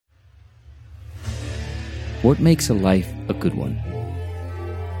What makes a life a good one?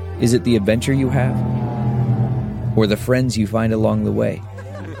 Is it the adventure you have? Or the friends you find along the way?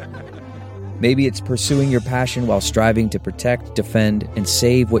 Maybe it's pursuing your passion while striving to protect, defend, and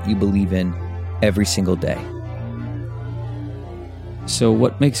save what you believe in every single day. So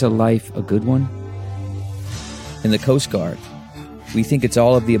what makes a life a good one? In the Coast Guard, we think it's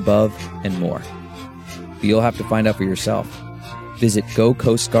all of the above and more. But you'll have to find out for yourself. Visit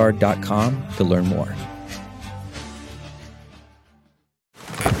gocoastguard.com to learn more.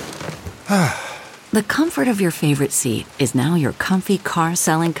 The comfort of your favorite seat is now your comfy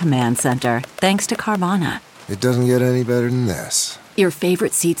car-selling command center, thanks to Carvana. It doesn't get any better than this. Your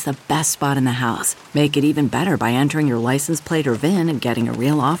favorite seat's the best spot in the house. Make it even better by entering your license plate or VIN and getting a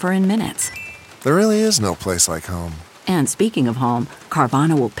real offer in minutes. There really is no place like home. And speaking of home,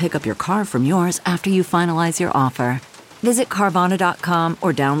 Carvana will pick up your car from yours after you finalize your offer. Visit Carvana.com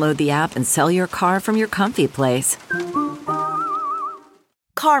or download the app and sell your car from your comfy place.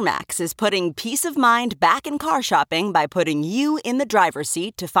 CarMax is putting peace of mind back in car shopping by putting you in the driver's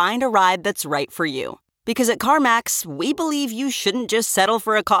seat to find a ride that's right for you. Because at CarMax, we believe you shouldn't just settle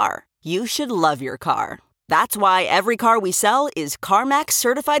for a car. You should love your car. That's why every car we sell is CarMax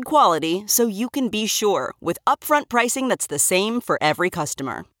certified quality, so you can be sure with upfront pricing that's the same for every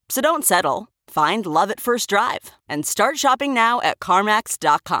customer. So don't settle. Find love at first drive and start shopping now at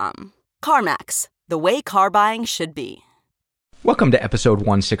CarMax.com. CarMax, the way car buying should be. Welcome to episode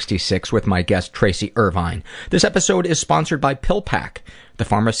 166 with my guest, Tracy Irvine. This episode is sponsored by PillPack, the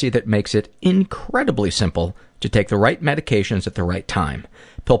pharmacy that makes it incredibly simple to take the right medications at the right time.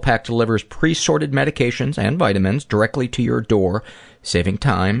 PillPack delivers pre-sorted medications and vitamins directly to your door, saving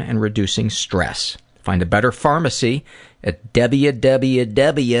time and reducing stress. Find a better pharmacy at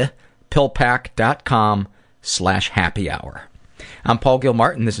www.pillpack.com/happy hour. I'm Paul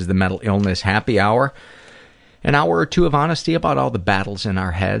Gilmartin. This is the Mental Illness Happy Hour. An hour or two of honesty about all the battles in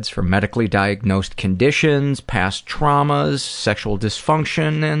our heads, from medically diagnosed conditions, past traumas, sexual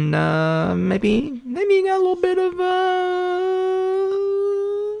dysfunction, and maybe you got a little bit of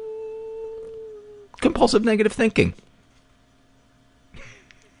compulsive negative thinking.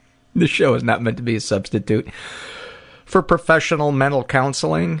 This show is not meant to be a substitute for professional mental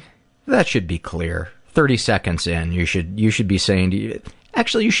counseling. That should be clear. 30 seconds in, you should be saying to you,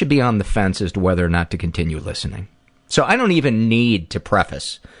 actually, you should be on the fence as to whether or not to continue listening. So I don't even need to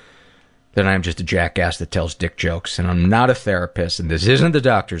preface that I'm just a jackass that tells dick jokes, and I'm not a therapist, and this isn't the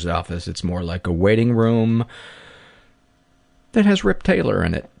doctor's office. It's more like a waiting room that has Rip Taylor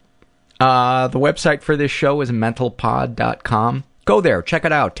in it. The website for this show is mentalpod.com. Go there, check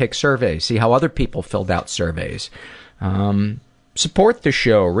it out, take surveys, see how other people filled out surveys. Support the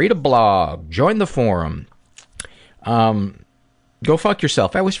show, read a blog, join the forum. Go fuck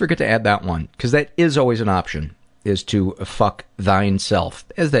yourself. I always forget to add that one, because that is always an option, is to fuck thine self,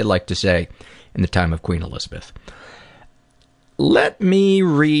 as they like to say in the time of Queen Elizabeth. Let me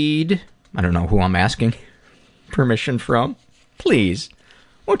read, I don't know who I'm asking permission from. Please,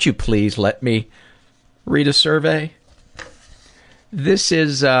 won't you please let me read a survey? This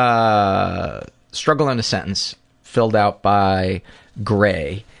is Struggle in a Sentence, filled out by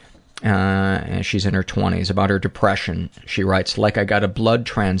Gray. And she's in her 20s, about her depression. She writes, like I got a blood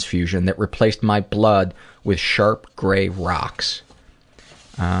transfusion that replaced my blood with sharp gray rocks.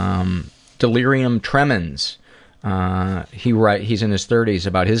 Delirium tremens. He's in his 30s,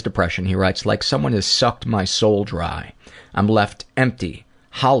 about his depression. He writes, like someone has sucked my soul dry. I'm left empty,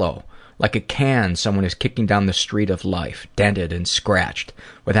 hollow, like a can someone is kicking down the street of life, dented and scratched,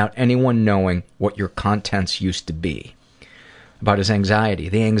 without anyone knowing what your contents used to be. About his anxiety.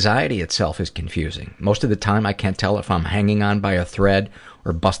 The anxiety itself is confusing. Most of the time I can't tell if I'm hanging on by a thread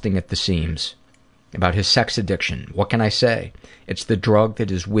or busting at the seams. About his sex addiction. What can I say? It's the drug that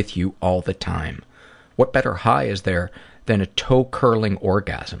is with you all the time. What better high is there than a toe-curling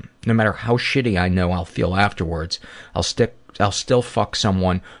orgasm? No matter how shitty I know I'll feel afterwards, I'll still fuck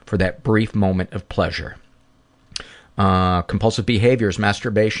someone for that brief moment of pleasure. Compulsive behaviors,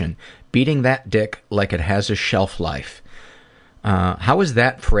 masturbation. Beating that dick like it has a shelf life. How is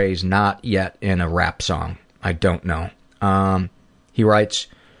that phrase not yet in a rap song? I don't know. He writes,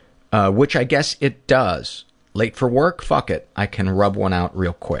 which I guess it does. Late for work? Fuck it. I can rub one out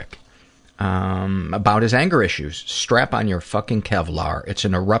real quick. About his anger issues. Strap on your fucking Kevlar. It's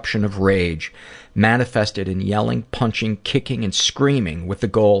an eruption of rage, manifested in yelling, punching, kicking, and screaming with the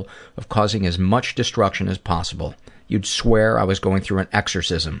goal of causing as much destruction as possible. You'd swear I was going through an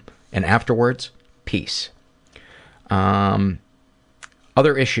exorcism. And afterwards, peace.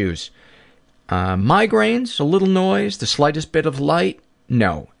 Other issues. Migraines, a little noise, the slightest bit of light,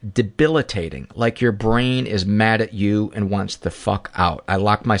 No. Debilitating. Like your brain is mad at you and wants the fuck out. I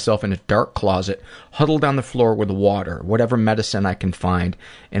lock myself in a dark closet, huddled on the floor with water, whatever medicine I can find,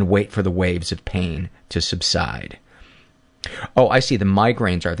 and wait for the waves of pain to subside. Oh, I see. The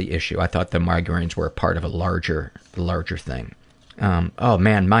migraines are the issue. I thought the migraines were part of a larger thing. Oh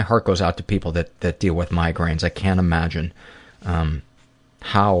man, my heart goes out to people that deal with migraines. I can't imagine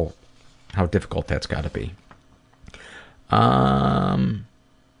how difficult that's got to be.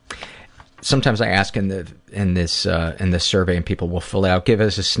 Sometimes I ask in this survey, and people will fill out, give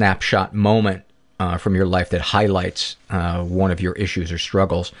us a snapshot moment from your life that highlights one of your issues or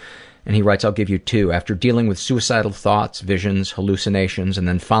struggles. And he writes, I'll give you 2. After dealing with suicidal thoughts, visions, hallucinations, and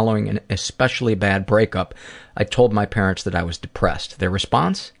then following an especially bad breakup, I told my parents that I was depressed. Their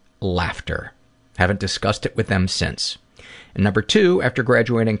response? Laughter. Haven't discussed it with them since. And number 2, after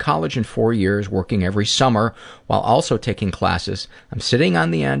graduating college in 4 years, working every summer while also taking classes, I'm sitting on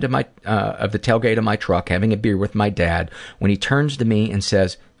the end of the tailgate of my truck having a beer with my dad when he turns to me and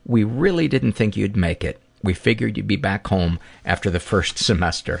says, we really didn't think you'd make it. We figured you'd be back home after the first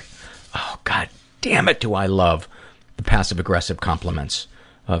semester. Oh, God damn it, do I love the passive-aggressive compliments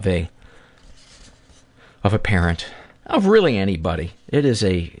of a parent, of really anybody. It is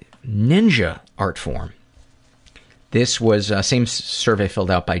a ninja art form. This was same survey filled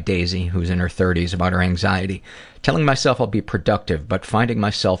out by Daisy, who's in her 30s, about her anxiety. Telling myself I'll be productive, but finding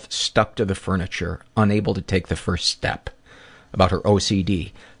myself stuck to the furniture, unable to take the first step. About her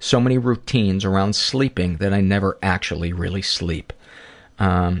OCD. So many routines around sleeping that I never actually really sleep.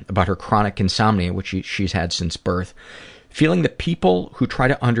 About her chronic insomnia, which she's had since birth. Feeling that people who try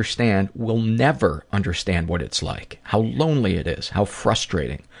to understand will never understand what it's like. How lonely it is. How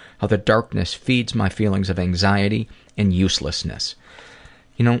frustrating. How the darkness feeds my feelings of anxiety and uselessness.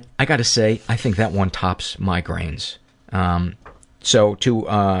 You know, I gotta say, I think that one tops migraines. So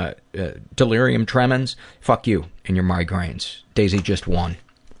to delirium tremens, fuck you and your migraines. Daisy just won.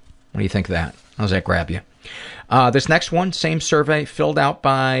 What do you think of that? How does that grab you? This next one, same survey, filled out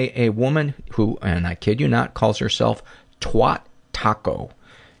by a woman who, and I kid you not, calls herself Twat Taco.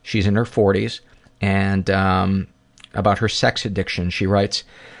 She's in her 40s, and about her sex addiction, she writes,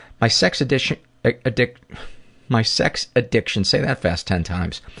 My sex addiction, say that fast 10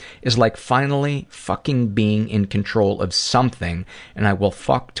 times, is like finally fucking being in control of something, and I will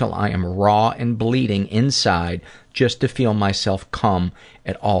fuck till I am raw and bleeding inside just to feel myself come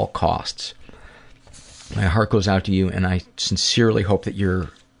at all costs. My heart goes out to you, and I sincerely hope that you're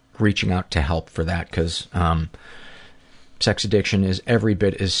reaching out to help for that, because sex addiction is every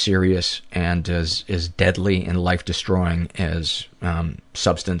bit as serious and as deadly and life-destroying as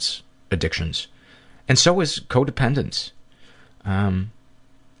substance addictions. And so is codependence.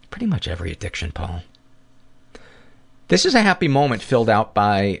 Pretty much every addiction, Paul. This is a happy moment filled out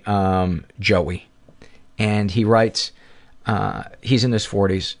by Joey. And he writes, he's in his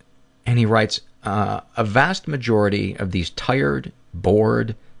 40s, and he writes, a vast majority of these tired,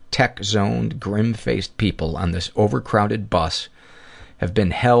 bored, tech-zoned, grim-faced people on this overcrowded bus have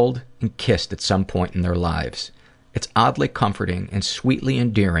been held and kissed at some point in their lives. It's oddly comforting and sweetly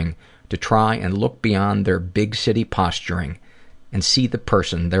endearing to try and look beyond their big city posturing and see the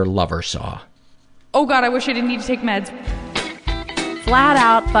person their lover saw. Oh God, I wish I didn't need to take meds. Flat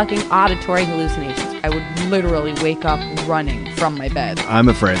out fucking auditory hallucinations. I would literally wake up running from my bed. I'm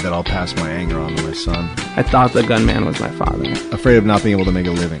afraid that I'll pass my anger on to my son. I thought the gunman was my father. Afraid of not being able to make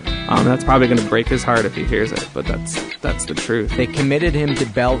a living. That's probably going to break his heart if he hears it, but that's the truth. They committed him to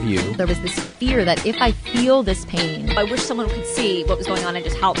Bellevue. There was this fear that if I feel this pain, I wish someone could see what was going on and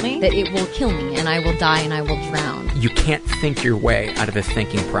just help me, that it will kill me and I will die and I will drown. You can't think your way out of a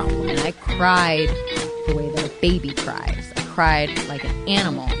thinking problem. And I cried the way that a baby cries. I cried like an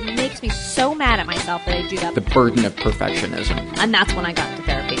animal. It makes me so mad at myself that I do that. The burden of perfectionism. And that's when I got into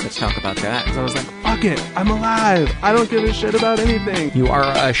therapy. Let's talk about that. So I was like, fuck it, I'm alive. I don't give a shit about anything. You are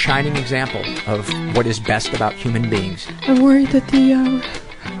a shining example of what is best about human beings. I'm worried that the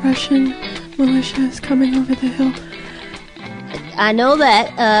Russian militia is coming over the hill. I know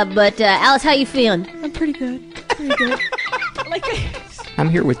that, but Alice, how you feeling? I'm pretty good. Pretty good. Like this. I'm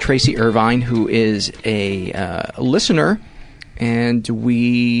here with Tracy Irvine, who is a listener, and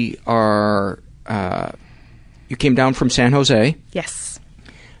we are, you came down from San Jose. Yes.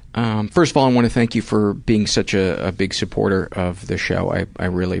 First of all, I want to thank you for being such a big supporter of the show. I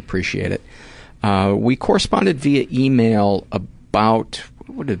really appreciate it. We corresponded via email about,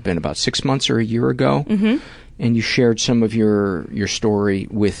 what would it have been, about 6 months or a year ago? Mm-hmm. And you shared some of your story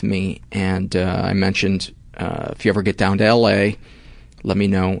with me, and I mentioned if you ever get down to L.A., let me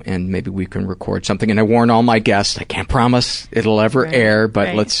know, and maybe we can record something. And I warn all my guests, I can't promise it'll ever air,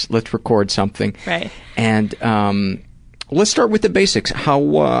 but let's record something. Right. And let's start with the basics. How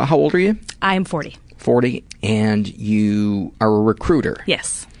old are you? I'm 40. 40, and you are a recruiter.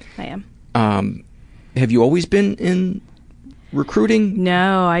 Yes, I am. Have you always been in recruiting?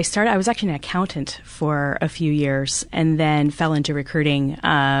 No, I was actually an accountant for a few years and then fell into recruiting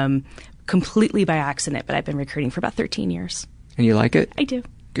completely by accident, but I've been recruiting for about 13 years. And you like it? I do.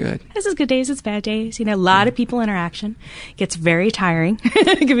 Good. This is good days, it's bad days. A lot of people interaction. Gets very tiring.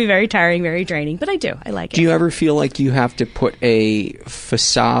 It can be very tiring, very draining, but I do. I like it. Do you ever feel like you have to put a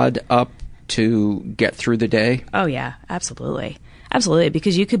facade up to get through the day? Oh, yeah, absolutely. Absolutely,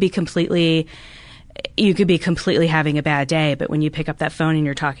 because you could be completely having a bad day, but when you pick up that phone and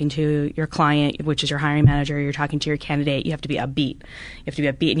you're talking to your client, which is your hiring manager, you're talking to your candidate, you have to be upbeat. You have to be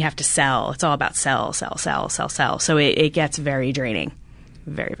upbeat and you have to sell. It's all about sell. So it gets very draining.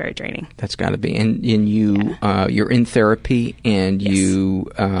 Very, very draining. That's got to be. And you're in therapy and you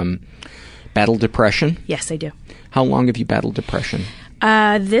battle depression? Yes, I do. How long have you battled depression?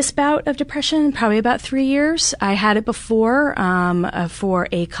 This bout of depression, probably about 3 years. I had it before for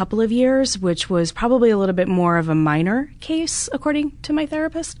a couple of years, which was probably a little bit more of a minor case, according to my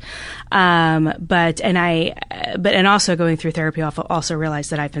therapist. But also going through therapy, I also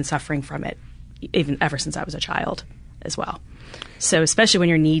realized that I've been suffering from it even ever since I was a child as well. So especially when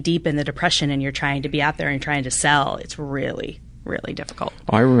you're knee deep in the depression and you're trying to be out there and trying to sell, it's really, really difficult.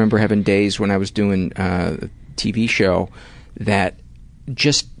 Oh, I remember having days when I was doing a TV show that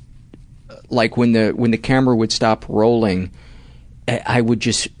just like when the camera would stop rolling, I would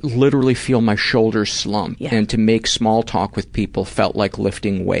just literally feel my shoulders slump. Yeah. And to make small talk with people felt like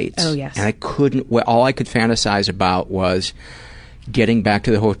lifting weights. Oh, yes. And all I could fantasize about was getting back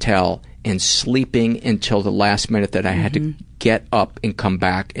to the hotel and sleeping until the last minute that I had to get up and come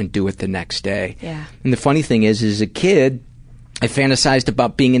back and do it the next day. Yeah. And the funny thing is, as a kid, I fantasized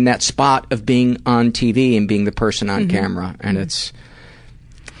about being in that spot of being on TV and being the person on camera. And it's...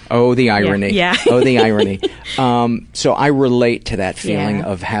 Oh, the irony. Yeah. Oh, the irony. So I relate to that feeling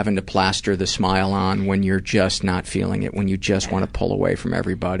of having to plaster the smile on when you're just not feeling it, when you just want to pull away from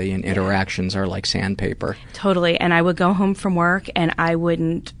everybody, and interactions are like sandpaper. Totally. And I would go home from work and I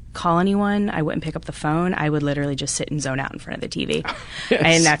wouldn't call anyone. I wouldn't pick up the phone. I would literally just sit and zone out in front of the TV. Yes.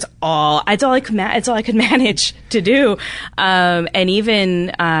 And that's all I could manage to do. And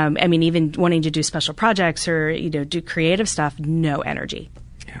even wanting to do special projects or, do creative stuff, no energy.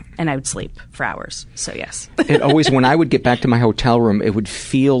 And I would sleep for hours. So, yes. It always, when I would get back to my hotel room, it would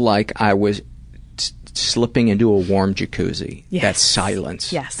feel like I was slipping into a warm jacuzzi. Yes. That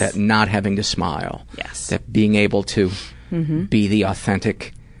silence. Yes. That not having to smile. Yes. That being able to be the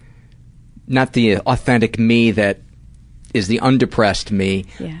authentic, not the authentic me that is the undepressed me,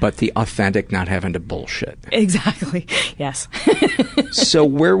 but the authentic not having to bullshit. Exactly. Yes. So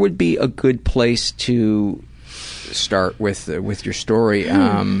where would be a good place to start with your story?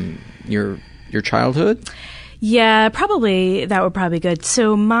 Your childhood? Yeah, probably. That would probably be good.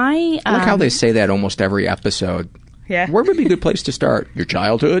 So my... I like how they say that almost every episode. Yeah. Where would be a good place to start? Your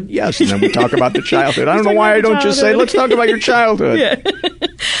childhood? Yes. And then we talk about the childhood. I don't know why I don't just say, let's talk about your childhood.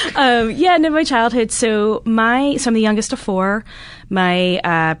 My childhood. So I'm the youngest of four.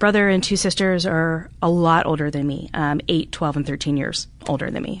 My brother and two sisters are a lot older than me, 8, 12, and 13 years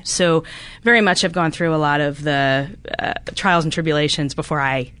older than me. So very much have gone through a lot of the trials and tribulations before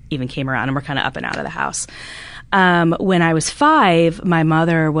I even came around, and we're kind of up and out of the house. When I was 5, my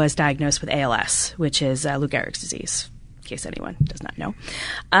mother was diagnosed with ALS, which is Lou Gehrig's disease, in case anyone does not know.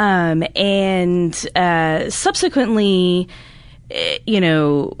 And subsequently,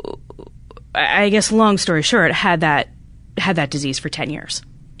 I guess long story short, had that disease for 10 years.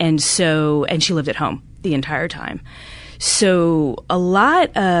 And she lived at home the entire time. So a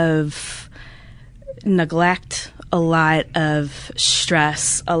lot of neglect, a lot of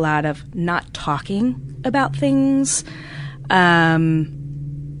stress, a lot of not talking about things. I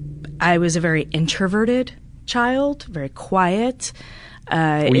was a very introverted child, very quiet.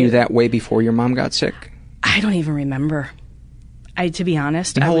 Were you that way before your mom got sick? I don't even remember. To be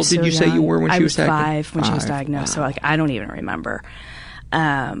honest, and how old did you say you were when she was diagnosed? 5 when she was diagnosed. Wow. So I don't even remember.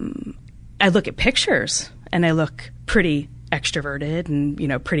 I look at pictures and I look pretty extroverted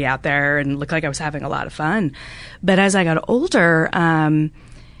and, pretty out there and look like I was having a lot of fun. But as I got older,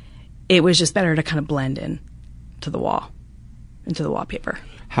 it was just better to kind of blend in to the wall, into the wallpaper.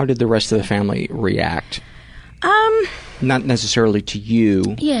 How did the rest of the family react? Not necessarily to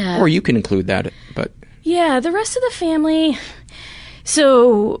you. Yeah. Or you can include that, but... Yeah, the rest of the family...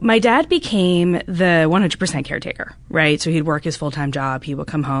 So my dad became the 100% caretaker, right? So he'd work his full-time job. He would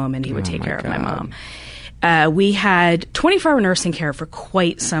come home and he would take care of my mom. We had 24-hour nursing care for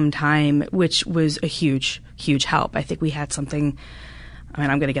quite some time, which was a huge, huge help. I think we had something, I mean,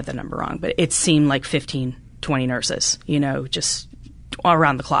 I'm going to get the number wrong, but it seemed like 15, 20 nurses, just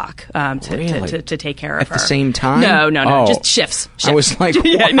around the clock to take care of her. At the same time? No, just shifts. I was like, wow,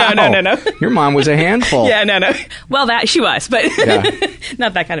 yeah, no. Your mom was a handful. Yeah, no. Well, she was, but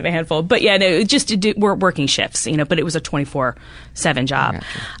not that kind of a handful. But yeah, no, we're working shifts, but it was a 24/7 job.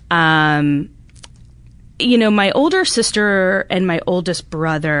 Gotcha. My older sister and my oldest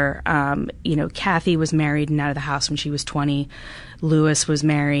brother, Kathy was married and out of the house when she was 20. Lewis was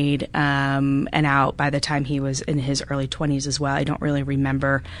married and out by the time he was in his early 20s as well. I don't really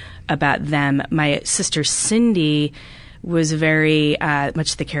remember about them. My sister Cindy was very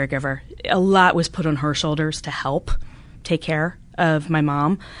much the caregiver. A lot was put on her shoulders to help take care of my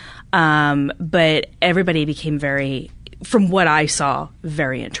mom. But everybody became from what I saw,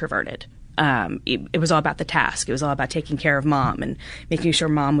 very introverted. It was all about the task. It was all about taking care of mom and making sure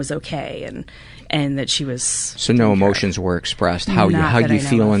mom was okay and that she was. So no emotions were expressed. How you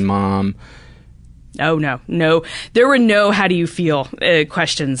feeling, mom? Oh no. There were no "how do you feel"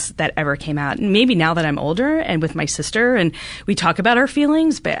 questions that ever came out. And maybe now that I'm older and with my sister and we talk about our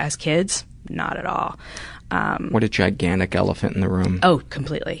feelings, but as kids, not at all. What a gigantic elephant in the room. Oh,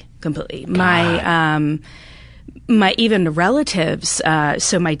 completely. God. My even relatives,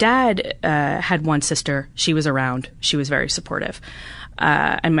 so my dad had one sister. She was around. She was very supportive.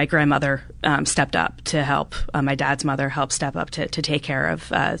 And my grandmother stepped up to help. My dad's mother helped step up to take care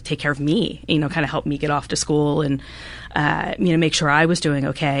of me, kind of help me get off to school and, make sure I was doing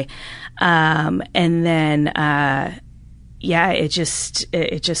okay. And then, it just,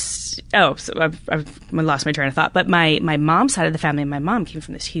 so I've lost my train of thought. But my mom's side of the family, my mom came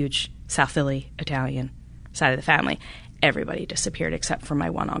from this huge South Philly Italian side of the family. Everybody disappeared except for my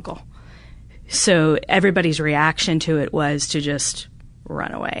one uncle. So everybody's reaction to it was to just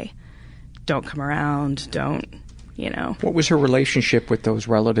run away. Don't come around. Don't, What was her relationship with those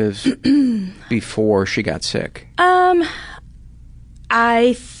relatives before she got sick? I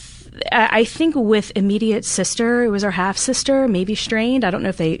think with immediate sister, it was her half sister, maybe strained. I don't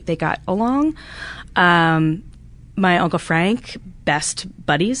know if they got along. My Uncle Frank, best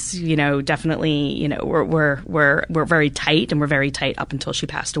buddies, definitely, we're very tight, and we're very tight up until she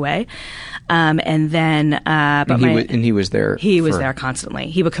passed away. And then, he was there. He was there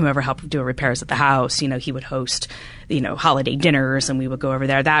constantly. He would come over, help do repairs at the house. He would host, holiday dinners, and we would go over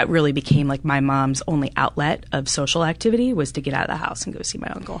there. That really became like my mom's only outlet of social activity, was to get out of the house and go see my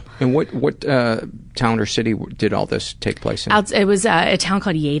uncle. And what town or city did all this take place in? It was a town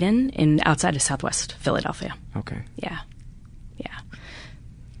called Yaden outside of Southwest Philadelphia. Okay. Yeah.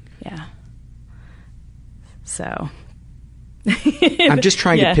 So I'm just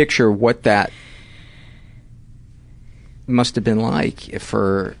trying to picture what that must have been like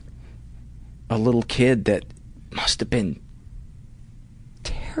for a little kid that must have been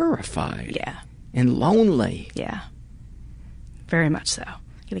terrified. Yeah. And lonely. Yeah. Very much so.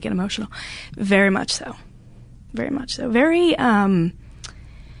 Gonna get emotional. Very much so. Very, and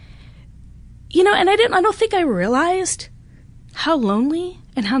I don't think I realized how lonely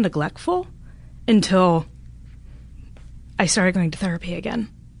and how neglectful until I started going to therapy again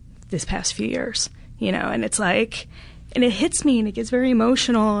this past few years, and it's like, and it hits me and it gets very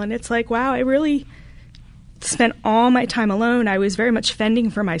emotional, and it's like, wow, I really spent all my time alone. I was very much fending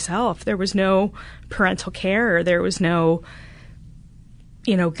for myself. There was no parental care. There was no,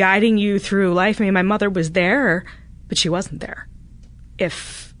 guiding you through life. I mean, my mother was there, but she wasn't there.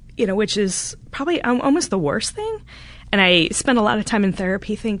 Which is probably almost the worst thing. And I spent a lot of time in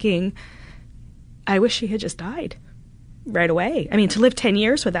therapy thinking, I wish she had just died right away. I mean, to live 10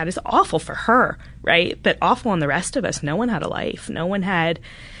 years with that is awful for her, right? But awful on the rest of us. No one had a life. No one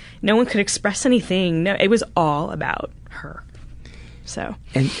could express anything. No, it was all about her. So.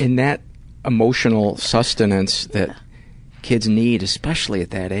 And that emotional sustenance that kids need, especially at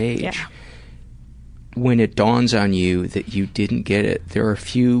that age, when it dawns on you that you didn't get it, there are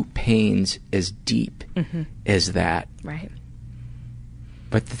few pains as deep as that. Right.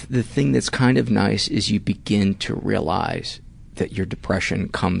 But the thing that's kind of nice is you begin to realize that your depression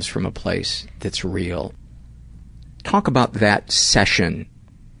comes from a place that's real. Talk about that session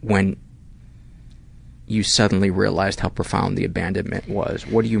when you suddenly realized how profound the abandonment was.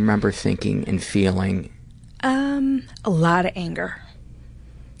 What do you remember thinking and feeling? A lot of anger.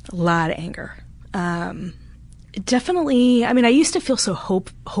 Definitely, I mean, I used to feel so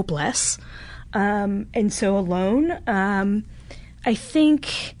hopeless and so alone. I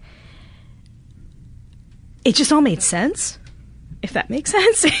think it just all made sense, if that makes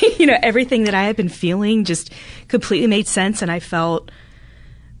sense. Everything that I had been feeling just completely made sense, and I felt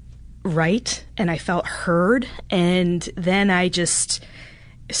right, and I felt heard. And then I just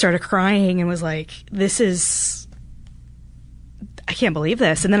started crying and was like, I can't believe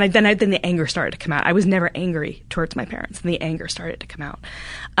this. And then the anger started to come out. I was never angry towards my parents, and the anger started to come out.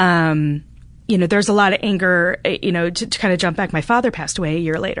 There's a lot of anger, to kind of jump back. My father passed away a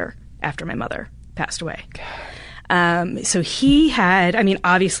year later after my mother passed away. So he had,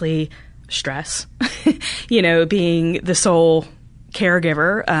 obviously stress, being the sole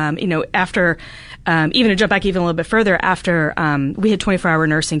caregiver, after, even to jump back even a little bit further, after, we had 24-hour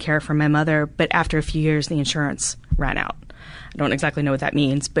nursing care for my mother, but after a few years, the insurance ran out. I don't exactly know what that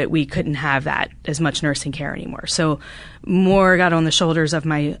means, but we couldn't have that as much nursing care anymore. So more got on the shoulders of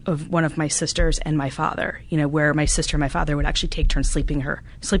one of my sisters and my father, where my sister and my father would actually take turns sleeping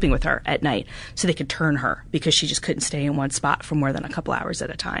with her at night so they could turn her, because she just couldn't stay in one spot for more than a couple hours at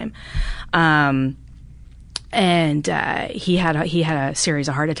a time. And he had a series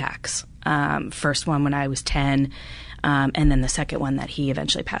of heart attacks. First one when I was 10, and then the second one that he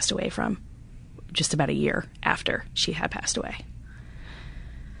eventually passed away from, just about a year after she had passed away.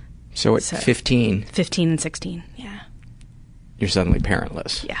 So at 15 and 16, yeah. You're suddenly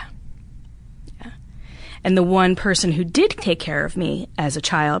parentless. Yeah. And the one person who did take care of me as a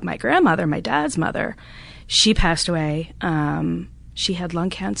child, my grandmother, my dad's mother, she passed away. She had lung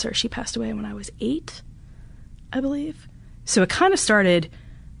cancer. She passed away when I was 8, I believe. So it kind of started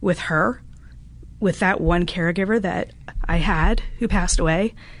with her, with that one caregiver that I had who passed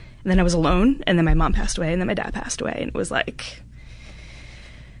away. And then I was alone, and then my mom passed away, and then my dad passed away. And it was like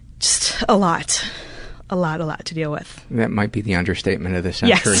just a lot to deal with. That might be the understatement of the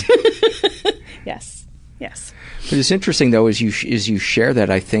century. Yes. Yes. But it's interesting, though, as you share that,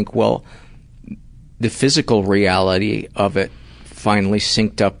 I think, well, the physical reality of it finally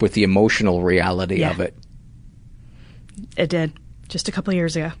synced up with the emotional reality of it. It did. Just a couple of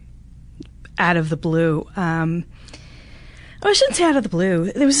years ago. Out of the blue. I shouldn't say out of the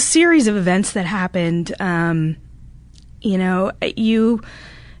blue. There was a series of events that happened.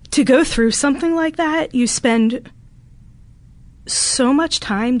 To go through something like that, you spend so much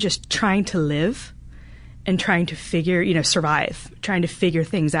time just trying to live and trying to survive, trying to figure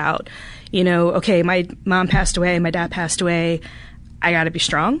things out. Okay, my mom passed away, my dad passed away. I got to be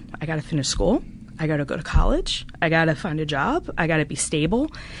strong. I got to finish school. I got to go to college. I got to find a job. I got to be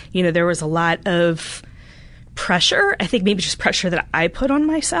stable. There was a lot of pressure, I think maybe just pressure that I put on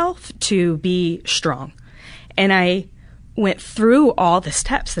myself to be strong. And I went through all the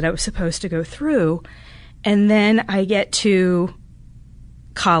steps that I was supposed to go through. And then I get to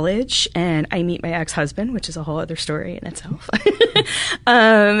college and I meet my ex-husband, which is a whole other story in itself.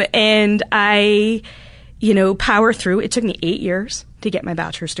 And I, power through. It took me 8 years to get my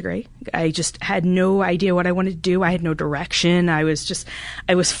bachelor's degree. I just had no idea what I wanted to do. I had no direction. I was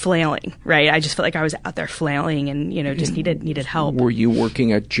flailing, right? I just felt like I was out there flailing and, just needed help. Were you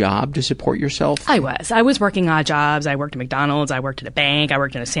working a job to support yourself? I was working odd jobs. I worked at McDonald's. I worked at a bank. I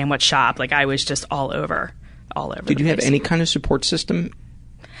worked in a sandwich shop. Like I was just all over. Did you have any kind of support system?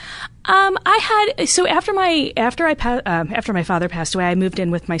 After my father passed away, I moved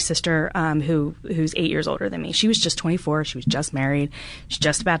in with my sister, who's 8 years older than me. She was just 24. She was just married. She's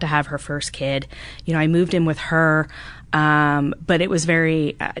just about to have her first kid. I moved in with her, but it was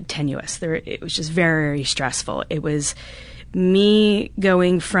very tenuous. It was just very stressful. It was me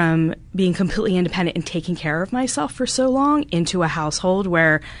going from being completely independent and taking care of myself for so long into a household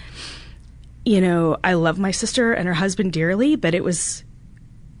where, I love my sister and her husband dearly, but it was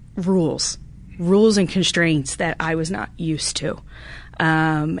rules and constraints that I was not used to.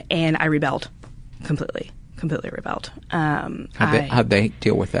 And I rebelled completely rebelled. How'd they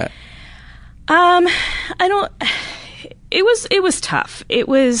deal with that? It was tough. It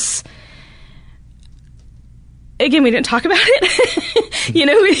was, again, we didn't talk about it.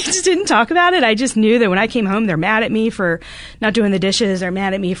 We just didn't talk about it. I just knew that when I came home, they're mad at me for not doing the dishes. They're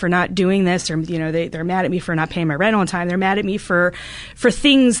mad at me for not doing this. Or, they're mad at me for not paying my rent on time. They're mad at me for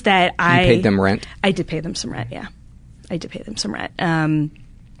things that You paid them rent? I did pay them some rent, yeah. I did pay them some rent.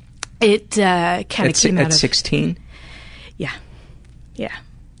 It kind of came out of... At 16? Yeah.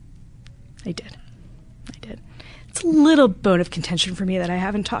 I did. It's a little bone of contention for me that I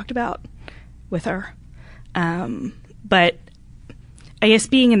haven't talked about with her. But I guess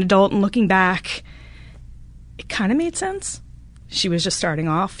being an adult and looking back, it kind of made sense. She was just starting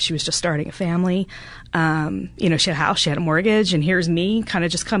off. She was just starting a family. She had a house, she had a mortgage, and here's me kind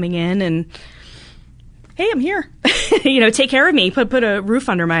of just coming in and hey, I'm here. Take care of me. Put a roof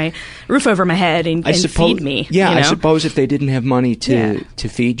over my head and feed me. Yeah, I suppose if they didn't have money to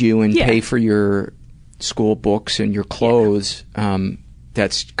feed you and pay for your school books and your clothes,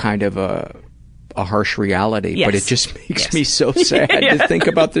 that's kind of a harsh reality. Yes. But it just makes me so sad to think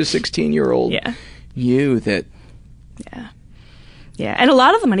about the 16-year-old you that... Yeah, and a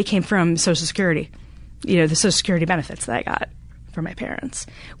lot of the money came from Social Security. The Social Security benefits that I got from my parents,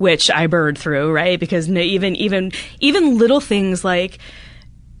 which I burned through, right? Because even little things like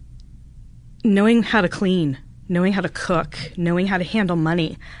knowing how to clean, knowing how to cook, knowing how to handle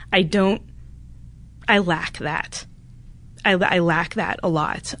money, I lack that. I lack that a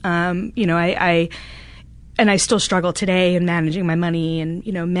lot. I still struggle today in managing my money and,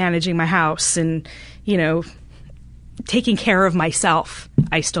 managing my house and, taking care of myself.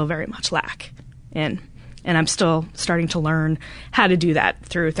 I still very much lack. And I'm still starting to learn how to do that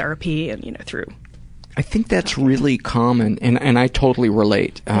through therapy and, through. I think that's really common, and I totally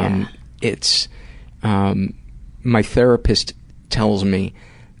relate. It's my therapist tells me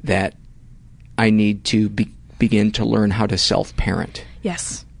that I need to begin to learn how to self-parent.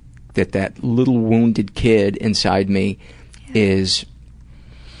 Yes. That little wounded kid inside me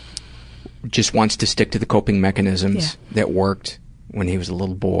just wants to stick to the coping mechanisms that worked when he was a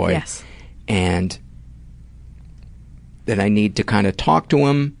little boy. Yes. And that I need to kind of talk to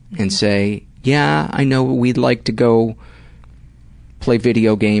him and say, yeah, I know we'd like to go play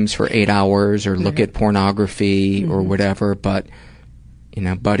video games for 8 hours or look at pornography or whatever, but,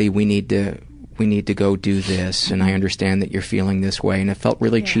 buddy, we need to go do this, and I understand that you're feeling this way. And it felt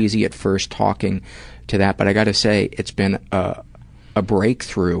really cheesy at first talking to that, but I got to say, it's been a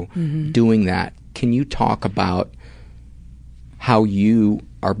breakthrough doing that. Can you talk about how you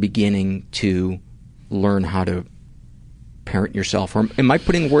are beginning to learn how to parent yourself? Or am I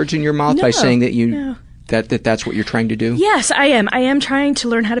putting words in your mouth by saying that that's what you're trying to do? Yes, I am. I am trying to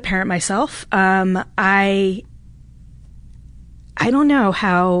learn how to parent myself. I don't know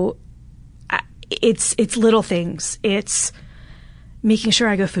how. It's little things. It's making sure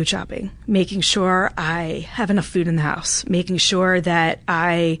I go food shopping, making sure I have enough food in the house, making sure that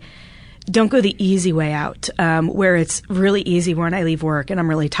I don't go the easy way out, where it's really easy when I leave work and I'm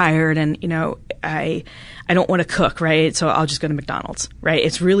really tired and, I don't want to cook, right? So I'll just go to McDonald's, right?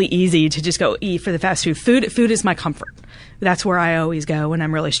 It's really easy to just go eat for the fast food. Food is my comfort. That's where I always go when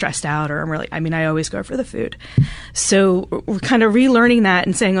I'm really stressed out or I always go for the food. So we're kind of relearning that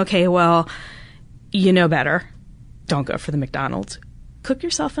and saying, okay, well, you know better. Don't go for the McDonald's. Cook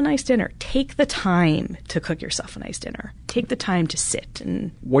yourself a nice dinner. Take the time to cook yourself a nice dinner. Take the time to sit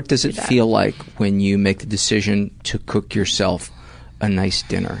and What does it feel like when you make the decision to cook yourself a nice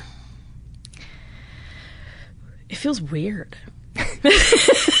dinner? It feels weird.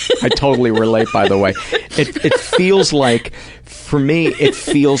 I totally relate, by the way. It feels like, for me, it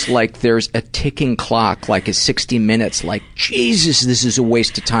feels like there's a ticking clock, like a 60 minutes, like, Jesus, this is a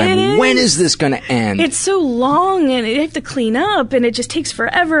waste of time. When is this going to end? It's so long, and I have to clean up, and it just takes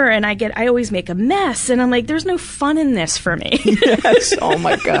forever, and I always make a mess, and I'm like, there's no fun in this for me. Yes, oh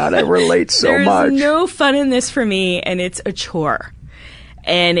my God, I relate so much. There's no fun in this for me, and it's a chore.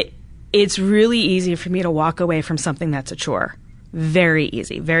 And it's really easy for me to walk away from something that's a chore. Very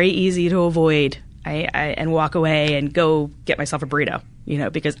easy to avoid. And walk away and go get myself a burrito,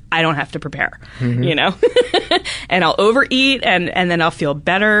 because I don't have to prepare, and I'll overeat and then I'll feel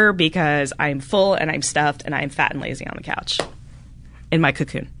better because I'm full and I'm stuffed and I'm fat and lazy on the couch in my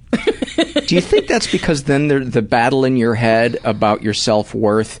cocoon. Do you think that's because then the battle in your head about your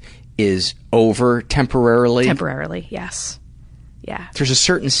self-worth is over temporarily? Temporarily, yes. Yeah. There's a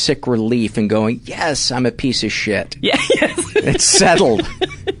certain sick relief in going, yes, I'm a piece of shit. Yeah, yes. It's settled.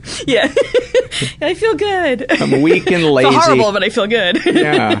 Yeah. I feel good. I'm weak and lazy. It's horrible, but I feel good.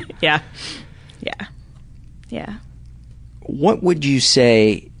 Yeah. Yeah. What would you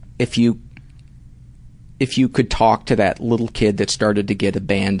say if you could talk to that little kid that started to get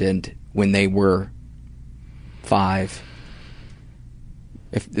abandoned when they were 5?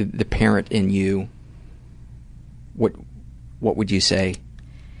 If the parent in you, what would you say?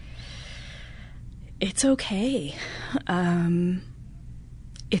 It's okay.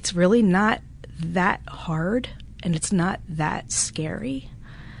 It's really not that hard, and it's not that scary.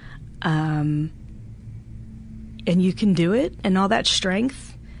 And you can do it, and all that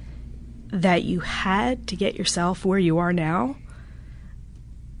strength that you had to get yourself where you are now,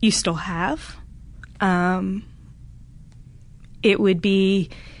 you still have. It would be...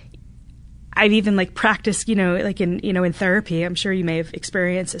 I've even practiced, in therapy. I'm sure you may have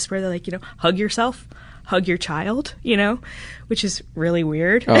experienced this where they're like, hug hug your child, which is really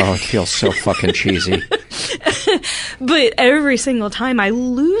weird. Oh, it feels so fucking cheesy. But every single time I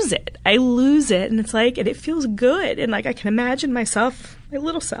lose it, and it's like, and it feels good. And like, I can imagine myself, my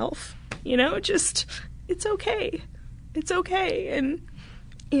little self, just, it's okay. It's okay. And,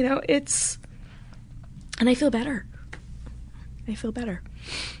 and I feel better.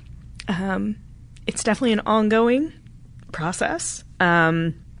 It's definitely an ongoing process.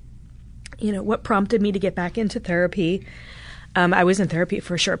 What prompted me to get back into therapy? I was in therapy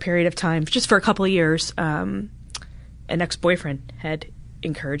for a short period of time, just for a couple of years. An ex-boyfriend had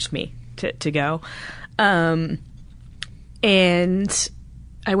encouraged me to go. And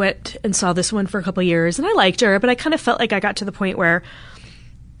I went and saw this one for a couple of years, and I liked her, but I kind of felt like I got to the point where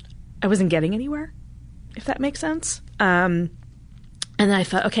I wasn't getting anywhere, if that makes sense. And then I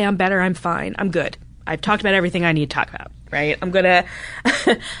thought, okay, I'm better, I'm fine, I'm good. I've talked about everything I need to talk about, right? I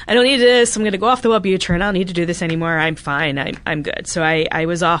don't need this, I'm going to go off the Wellbutrin, I don't need to do this anymore, I'm fine, I'm good. So I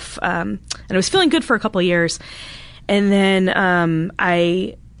was off, and I was feeling good for a couple of years. And then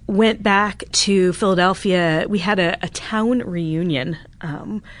I went back to Philadelphia. We had a town reunion.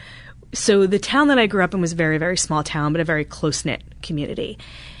 So the town that I grew up in was a very, very small town, but a very close-knit community.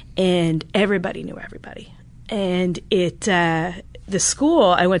 And everybody knew everybody. And the school,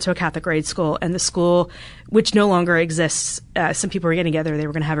 I went to a Catholic grade school, and the school, which no longer exists, some people were getting together, they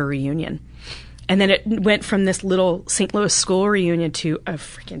were going to have a reunion. And then it went from this little St. Louis school reunion to a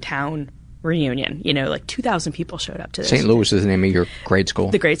freaking town reunion. Like 2,000 people showed up to this. St. Louis is the name of your grade school?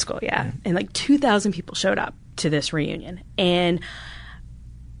 The grade school, yeah. And like 2,000 people showed up to this reunion. And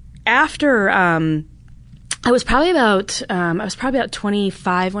after, I was probably about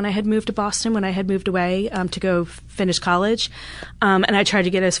 25 when I had moved to Boston, when I had moved away to go finish college. And I tried to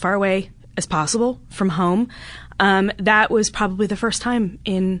get as far away as possible from home. That was probably the first time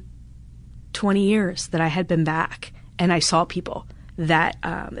in 20 years that I had been back and I saw people that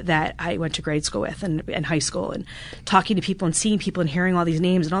I went to grade school with and high school, and talking to people and seeing people and hearing all these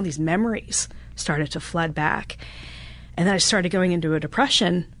names, and all these memories started to flood back. And then I started going into a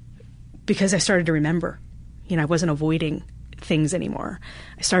depression because I started to remember. I wasn't avoiding things anymore.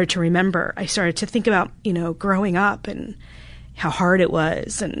 I started to remember. I started to think about, growing up and how hard it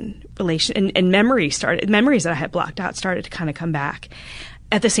was, and and memories that I had blocked out started to kind of come back.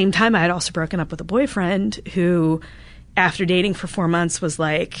 At the same time, I had also broken up with a boyfriend who, after dating for 4 months, was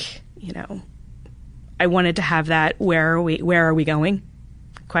like, I wanted to have that where are we going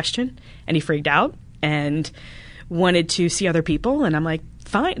question. And he freaked out and wanted to see other people. And I'm like,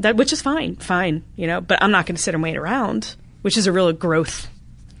 fine, which is fine, but I'm not going to sit and wait around, which is a real growth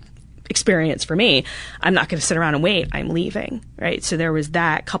experience for me. I'm not going to sit around and wait. I'm leaving, right? So there was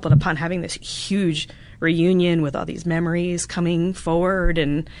that, coupled upon having this huge reunion with all these memories coming forward.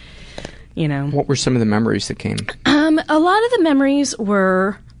 And what were some of the memories that came? A lot of the memories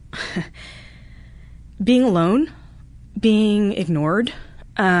were being alone, being ignored.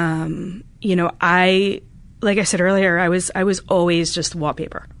 Like I said earlier, I was always just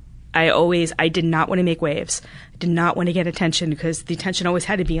wallpaper. I did not want to make waves. I did not want to get attention, because the attention always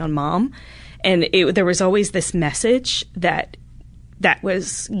had to be on mom. And there was always this message that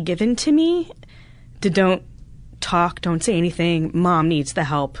was given to me to don't talk, don't say anything. Mom needs the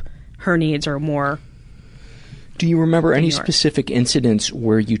help. Her needs are more. Do you remember any specific incidents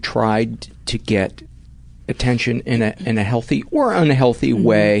where you tried to get attention in a healthy or unhealthy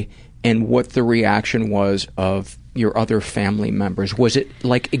way, and what the reaction was of your other family members? Was it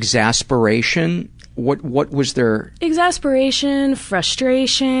like exasperation? What was there? Exasperation,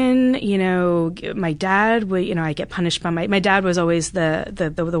 frustration. My dad would. I get punished by my dad was always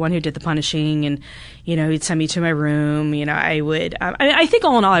the one who did the punishing, and he'd send me to my room. I would. I think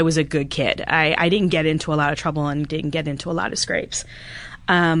all in all, I was a good kid. I didn't get into a lot of trouble and didn't get into a lot of scrapes.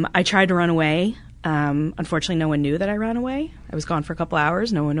 I tried to run away. Unfortunately, no one knew that I ran away. I was gone for a couple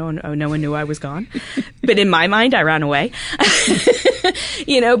hours. No one knew I was gone. But in my mind, I ran away.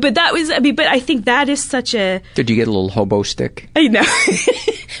 But that was, but I think that is such a... Did you get a little hobo stick? I know.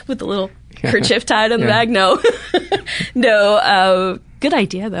 With the little kerchief tied on the back? No. No. Good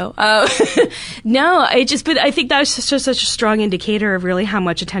idea, though. No, but I think that was just such a strong indicator of really how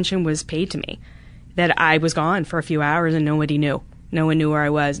much attention was paid to me. That I was gone for a few hours and nobody knew. No one knew where I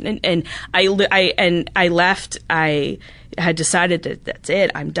was, and I left. I had decided that that's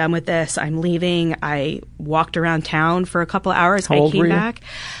it. I'm done with this. I'm leaving. I walked around town for a couple of hours. How old were you? Back.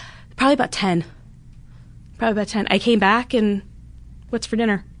 Probably about 10. I came back, and what's for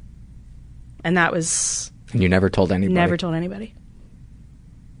dinner? And that was. And you never told anybody. Never told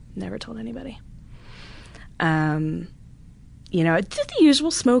anybody. did the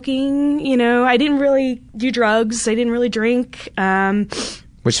usual smoking. I didn't really do drugs. I didn't really drink.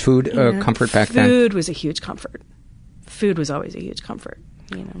 Was food a comfort back then? Food was a huge comfort. Food was always a huge comfort.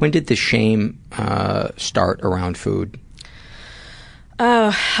 When did the shame start around food?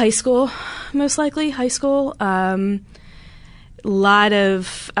 High school, most likely. High school. Lot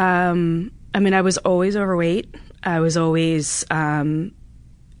of, I was always overweight. I was always, I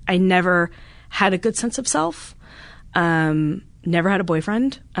never had a good sense of self. Never had a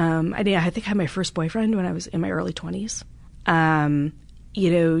boyfriend. I think I had my first boyfriend when I was in my early 20s.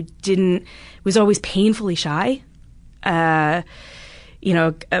 Was always painfully shy. A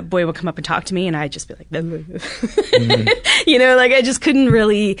boy would come up and talk to me and I'd just be like, mm-hmm. I just couldn't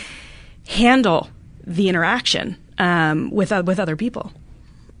really handle the interaction with other people.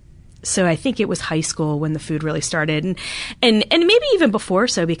 So I think it was high school when the food really started, and maybe even before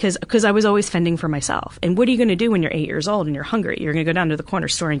so, because I was always fending for myself. And what are you going to do when you're 8 years old and you're hungry? You're going to go down to the corner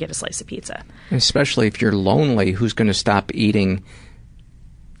store and get a slice of pizza. Especially if you're lonely, who's going to stop eating,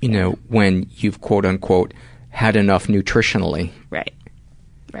 when you've quote unquote had enough nutritionally? Right.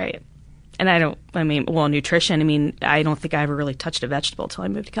 And nutrition, I don't think I ever really touched a vegetable until I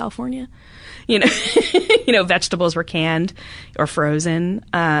moved to California. Vegetables were canned or frozen.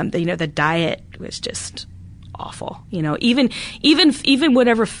 The diet was just awful. Even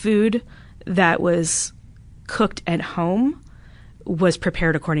whatever food that was cooked at home was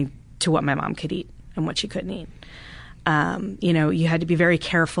prepared according to what my mom could eat and what she couldn't eat. You had to be very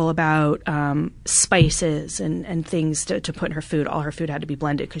careful about spices and things to put in her food. All her food had to be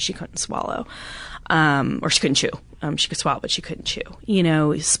blended because she couldn't swallow, or she couldn't chew. She could swallow, but she couldn't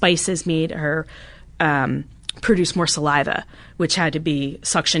chew. Spices made her produce more saliva, which had to be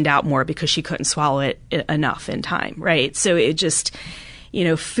suctioned out more because she couldn't swallow it enough in time, right? So it just,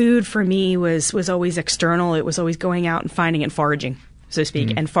 food for me was always external. It was always going out and finding and foraging, so to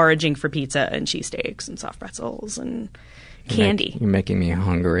speak, and foraging for pizza and cheesesteaks and soft pretzels and candy. You're making me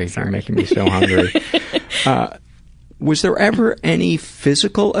hungry. Sorry. You're making me so hungry. Was there ever any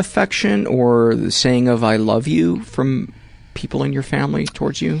physical affection or the saying of I love you from people in your family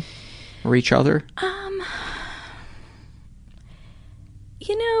towards you or each other?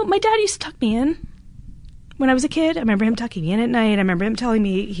 My dad used to tuck me in when I was a kid. I remember him tucking me in at night. I remember him telling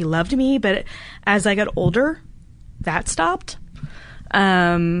me he loved me, but as I got older, that stopped.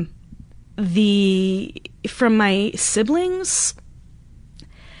 From my siblings,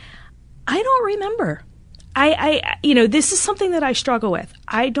 I don't remember. This is something that I struggle with.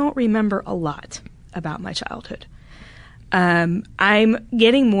 I don't remember a lot about my childhood. I'm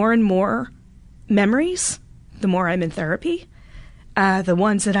getting more and more memories the more I'm in therapy. The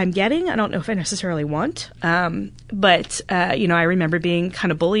ones that I'm getting, I don't know if I necessarily want. But I remember being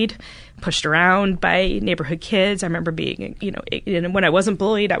kind of bullied, pushed around by neighborhood kids. I remember being, when I wasn't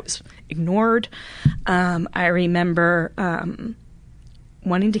bullied, I was ignored. I remember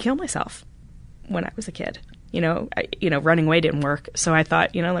wanting to kill myself when I was a kid. Running away didn't work. So I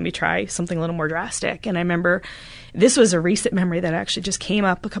thought, let me try something a little more drastic. And I remember this was a recent memory that actually just came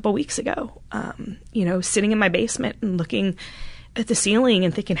up a couple weeks ago. Sitting in my basement and looking at the ceiling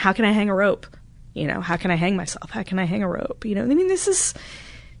and thinking, how can I hang a rope? How can I hang myself? How can I hang a rope? This is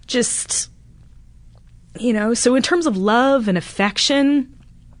just, so in terms of love and affection,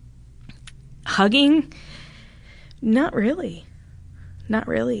 hugging, not really. Not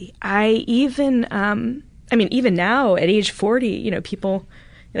really. I even, even now at age 40, people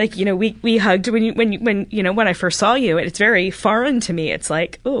we hugged when I first saw you, and it's very foreign to me. It's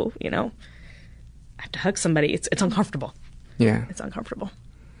like, oh, I have to hug somebody. It's uncomfortable. Yeah. It's uncomfortable.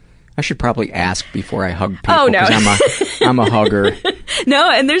 I should probably ask before I hug people. Oh no, I'm a hugger. No,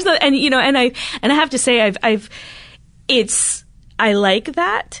 and there's I have to say I like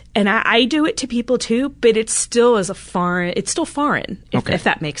that, and I do it to people too, but it's still foreign, if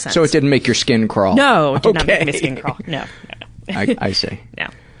that makes sense. So it didn't make your skin crawl? No, it did not make my skin crawl. No. I see. No.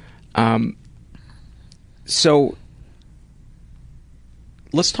 So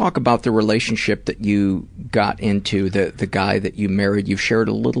let's talk about the relationship that you got into, the guy that you married. You've shared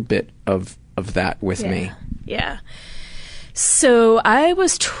a little bit of that with me. Yeah. So I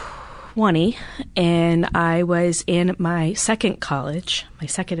was 20, and I was in my second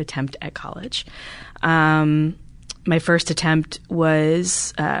attempt at college. My first attempt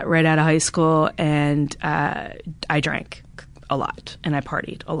was right out of high school, and I drank a lot, and I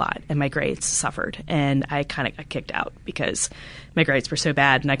partied a lot, and my grades suffered, and I kind of got kicked out because my grades were so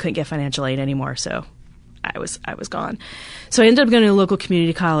bad, and I couldn't get financial aid anymore, so I was gone. So I ended up going to a local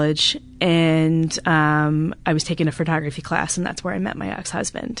community college, and I was taking a photography class, and that's where I met my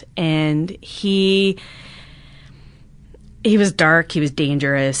ex-husband. And he He was dark. He was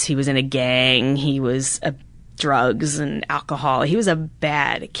dangerous. He was in a gang. He was drugs and alcohol. He was a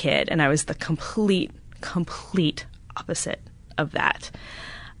bad kid, and I was the complete opposite of that.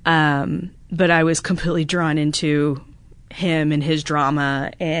 But I was completely drawn into him and his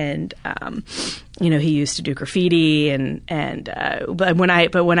drama, and he used to do graffiti, but when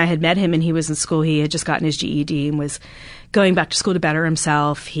I had met him and he was in school, he had just gotten his GED and was going back to school to better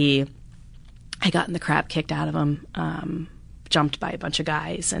himself. I got in the crap kicked out of him, jumped by a bunch of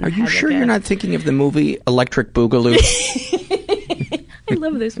guys. And are you sure you're not thinking of the movie Electric Boogaloo? I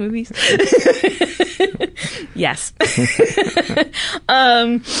love those movies. Yes.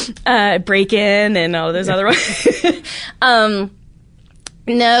 Break-In and all those other ones.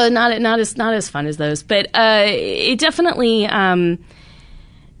 No, not as fun as those, but it definitely, and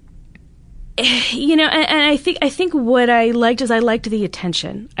I think what I liked is I liked the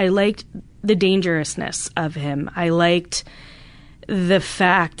attention. I liked the dangerousness of him. I liked the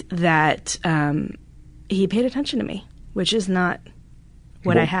fact that he paid attention to me, which is not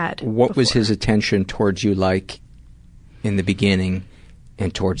what I had. What before. was his attention towards you like in the beginning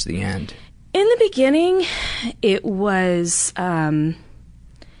and towards the end? In the beginning, it was. In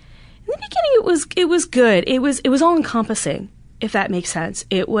the beginning, it was good. It was all encompassing, if that makes sense.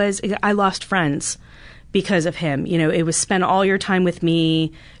 I lost friends because of him. It was spend all your time with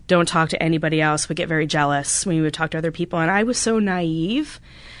me. Don't talk to anybody else. Would get very jealous when you would talk to other people, and I was so naive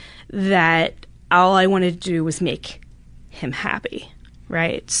that all I wanted to do was make him happy.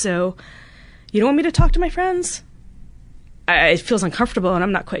 Right? So, you don't want me to talk to my friends? It feels uncomfortable, and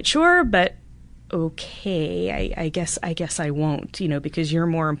I'm not quite sure, but okay, I guess I won't, because you're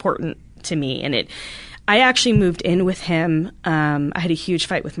more important to me. And I actually moved in with him. I had a huge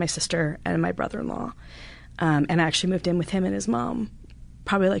fight with my sister and my brother-in-law, and I actually moved in with him and his mom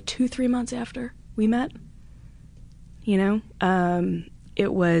probably like 2-3 months after we met.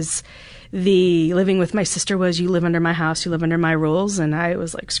 It was the living with my sister was you live under my house, you live under my rules, and I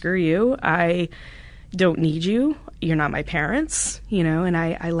was like, screw you, I don't need you, you're not my parents, and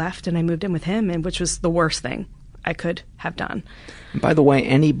I left and I moved in with him, and which was the worst thing I could have done. By the way,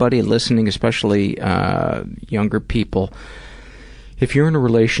 anybody listening, especially younger people, if you're in a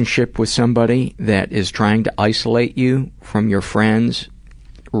relationship with somebody that is trying to isolate you from your friends,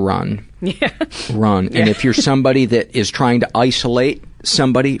 run. Yeah. Run. Yeah. And if you're somebody that is trying to isolate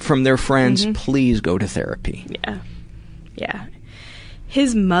somebody from their friends, please go to therapy. Yeah. Yeah.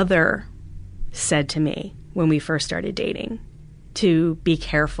 His mother said to me when we first started dating to be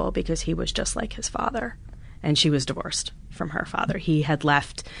careful because he was just like his father, and she was divorced from her father. He had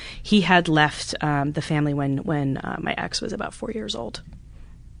left the family when my ex was about 4 years old,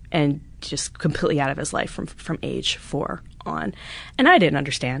 and just completely out of his life from age 4 on. And I didn't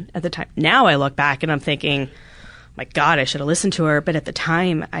understand at the time. Now I look back and I'm thinking, my God, I should have listened to her. But at the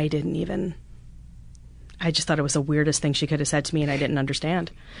time, I just thought it was the weirdest thing she could have said to me, and I didn't understand.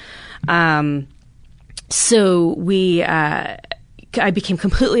 So I became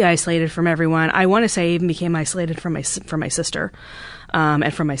completely isolated from everyone. I want to say I even became isolated from my sister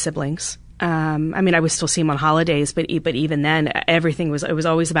and from my siblings. I would still see him on holidays, but even then, everything it was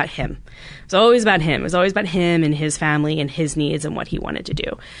always about him. It was always about him. It was always about him and his family and his needs and what he wanted to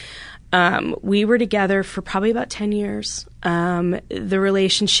do. We were together for probably about 10 years. The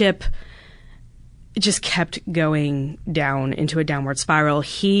relationship just kept going down into a downward spiral.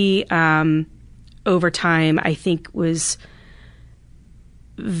 He, over time, I think was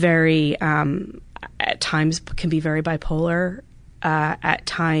very, at times can be very bipolar. At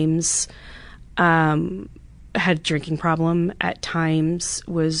times had a drinking problem, at times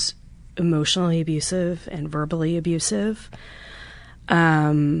was emotionally abusive and verbally abusive.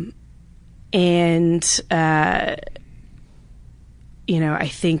 I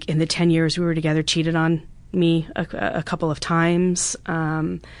think in the 10 years we were together, cheated on me a couple of times.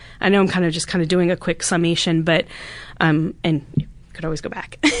 I know I'm kind of doing a quick summation, but, and you could always go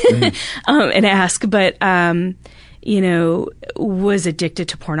back and ask, but, was addicted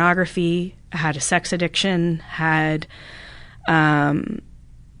to pornography, had a sex addiction, had,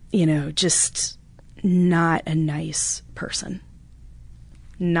 just not a nice person.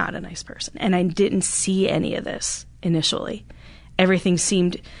 Not a nice person. And I didn't see any of this initially. Everything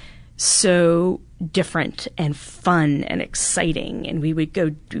seemed so different and fun and exciting, and we would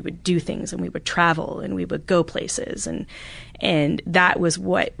do things, and we would travel, and we would go places, and that was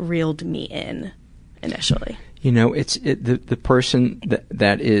what reeled me in initially. It's the person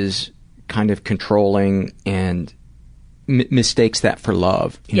that is kind of controlling and mistakes that for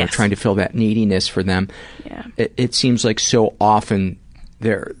love, yes. Trying to fill that neediness for them. Yeah. It seems like so often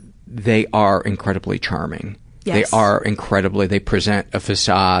they are incredibly charming. Yes. They are incredibly, they present a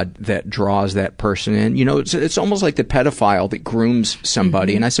facade that draws that person in. You know, it's almost like the pedophile that grooms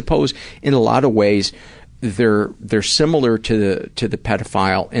somebody. And I suppose in a lot of ways they're similar to the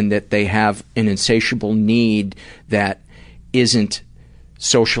pedophile in that they have an insatiable need that isn't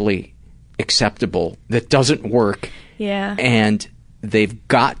socially acceptable, that doesn't work. Yeah. And they've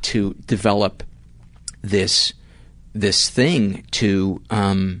got to develop this thing to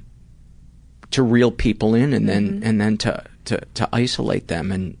reel people in and then to isolate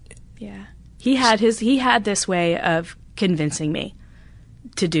them. And yeah, he had this way of convincing me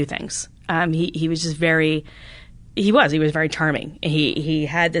to do things. He was just very charming. He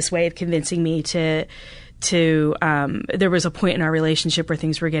had this way of convincing me to there was a point in our relationship where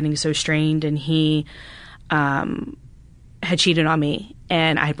things were getting so strained, and he had cheated on me,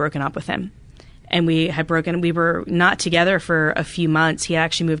 and I had broken up with him. And we were not together for a few months. He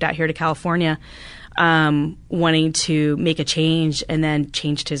actually moved out here to California, wanting to make a change, and then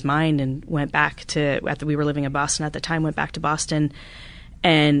changed his mind and went back to, we were living in Boston at the time, went back to Boston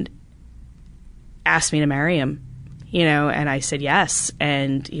and asked me to marry him, and I said yes.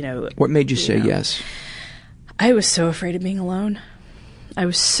 And, what made you say yes? I was so afraid of being alone. I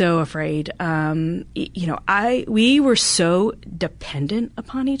was so afraid. We were so dependent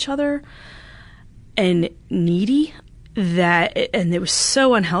upon each other and needy and it was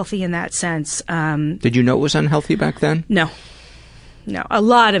so unhealthy in that sense. Did you know it was unhealthy back then? No. A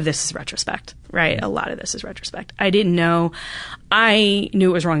lot of this is retrospect, right? A lot of this is retrospect. I didn't know. I knew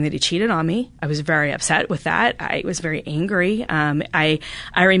it was wrong that he cheated on me. I was very upset with that. I was very angry. I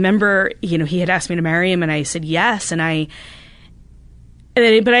remember, he had asked me to marry him, and I said yes, but I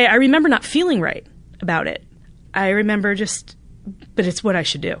remember not feeling right about it. I remember but it's what I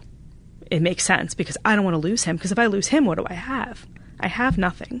should do. It makes sense because I don't want to lose him, because if I lose him, what do I have? I have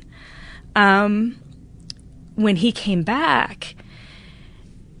nothing. When he came back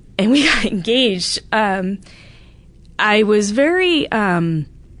and we got engaged, I was very, how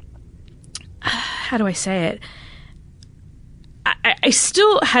do I say it? I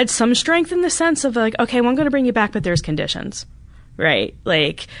still had some strength in the sense of like, okay, well, I'm going to bring you back, but there's conditions, right?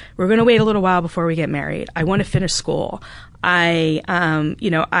 Like, we're going to wait a little while before we get married. I want to finish school. I'm going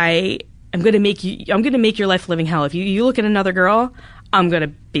to make your life a living hell. If you look at another girl, I'm going to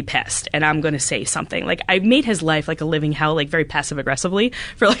be pissed and I'm going to say something. Like, I made his life like a living hell, like very passive aggressively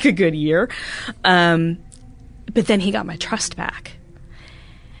for like a good year. But then he got my trust back.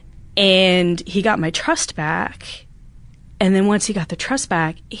 And then once he got the trust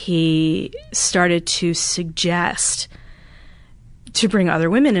back, he started to suggest to bring other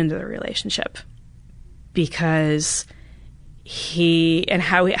women into the relationship, because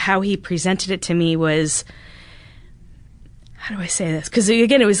how he presented it to me was, how do I say this? Because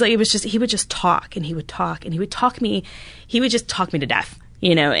again, he would just talk and he would talk and he would just talk me to death,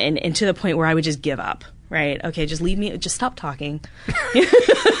 and to the point where I would just give up. Right? Okay, just leave me. Just stop talking.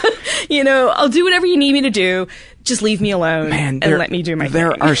 I'll do whatever you need me to do. Just leave me alone and let me do my thing.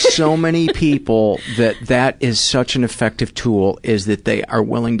 There are so many people that is such an effective tool, is that they are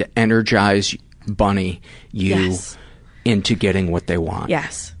willing to energize Bunny into getting what they want.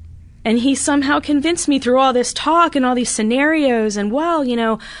 Yes. And he somehow convinced me through all this talk and all these scenarios, and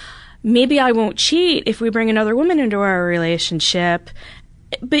maybe I won't cheat if we bring another woman into our relationship.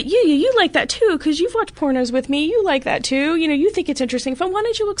 But you like that too, because you've watched pornos with me. You like that too. You think it's interesting. Why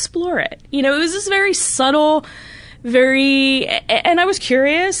don't you explore it? It was this very subtle, and I was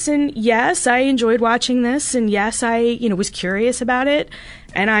curious, and yes, I enjoyed watching this, and yes, I, was curious about it.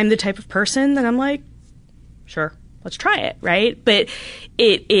 And I'm the type of person that I'm like, sure, let's try it, right? But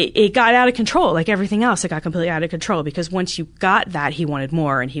it got out of control, like everything else. It got completely out of control, because once you got that, he wanted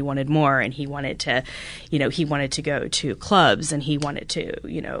more, and he wanted more, and he wanted to, he wanted to go to clubs, and he wanted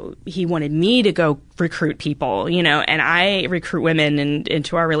to, he wanted me to go recruit people, and I recruit women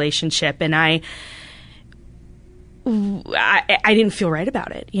into our relationship, and I didn't feel right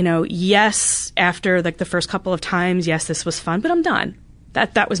about it. Yes, after like the first couple of times, yes, this was fun, but I'm done.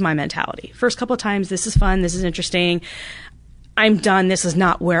 That was my mentality. First couple of times, this is fun, this is interesting. I'm done. This is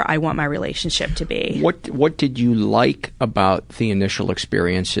not where I want my relationship to be. What did you like about the initial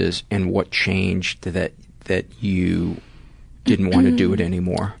experiences, and what changed that you didn't want to do it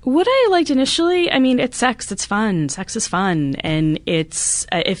anymore? What I liked initially, it's sex. It's fun. Sex is fun, and it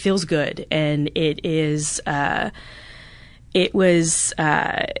feels good, and it was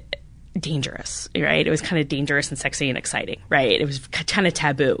dangerous, right? It was kind of dangerous and sexy and exciting, right? It was kind of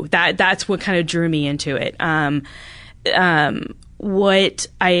taboo. That's what kind of drew me into it. After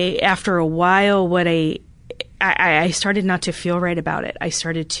a while, I started not to feel right about it. I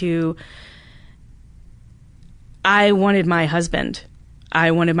started to I wanted my husband.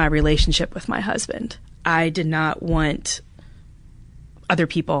 I wanted my relationship with my husband. I did not want other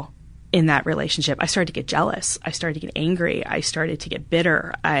people in that relationship. I started to get jealous. I started to get angry. I started to get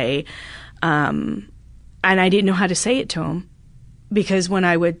bitter. And I didn't know how to say it to him, because when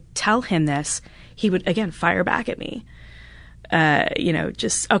I would tell him this, he would, again, fire back at me.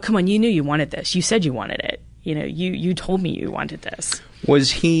 Just, oh, come on, you knew you wanted this. You said you wanted it. You told me you wanted this.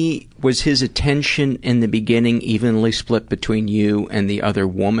 Was his attention in the beginning evenly split between you and the other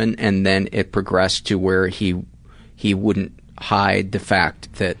woman, and then it progressed to where he wouldn't hide the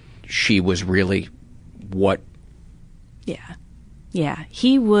fact that she was really what? Yeah.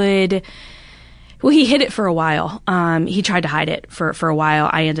 He would. Well, he hid it for a while. He tried to hide it for a while.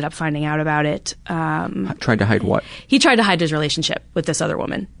 I ended up finding out about it. Tried to hide what? He tried to hide his relationship with this other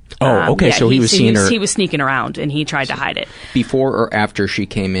woman. Oh, okay. So he was seeing her. He was sneaking around, and he tried to hide it. Before or after she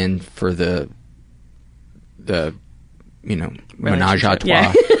came in for the menage a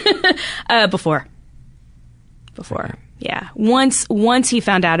trois? Yeah. Before. Okay. Yeah. Once he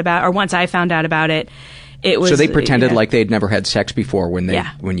found out about, or once I found out about it, it was. So they pretended like they'd never had sex before when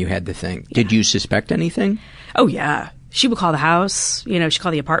you had the thing. Yeah. Did you suspect anything? Oh yeah. She would call the house. She'd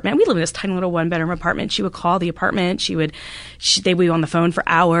call the apartment. We live in this tiny little 1-bedroom apartment. She would call the apartment. They would be on the phone for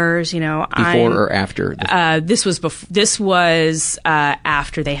hours. Before or after? This was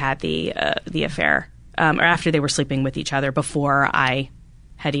after they had the affair, or after they were sleeping with each other. Before I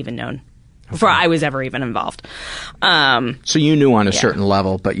had even known. Before I was ever even involved. So you knew on a certain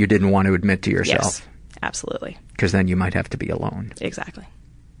level, but you didn't want to admit to yourself. Yes, absolutely. Because then you might have to be alone. Exactly.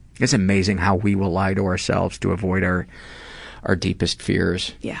 It's amazing how we will lie to ourselves to avoid our deepest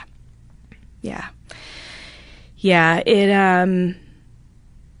fears. Yeah. It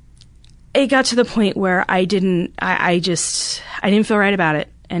got to the point where I didn't feel right about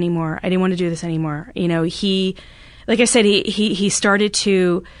it anymore. I didn't want to do this anymore. He, like I said, he started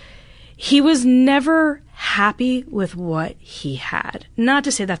to. He was never happy with what he had. Not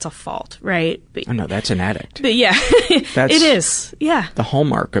to say that's a fault, right? But, no, that's an addict. But yeah, it is. Yeah. The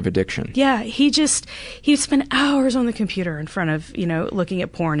hallmark of addiction. Yeah. He'd spend hours on the computer in front of, looking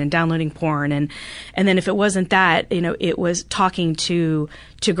at porn and downloading porn. And then if it wasn't that, it was talking to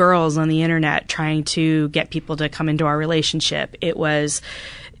girls on the internet, trying to get people to come into our relationship. It was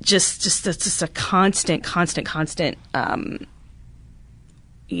just a constant,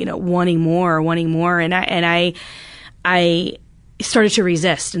 wanting more. And I started to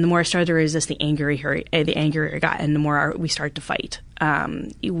resist. And the more I started to resist, the angrier I got, and the more we started to fight.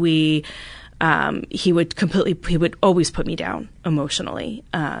 He would always put me down emotionally.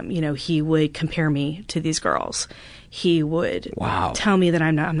 He would compare me to these girls. He would tell me that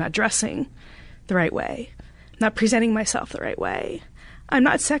I'm not dressing the right way, not presenting myself the right way. I'm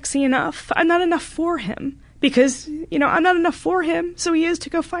not sexy enough. I'm not enough for him. Because, I'm not enough for him, so he is to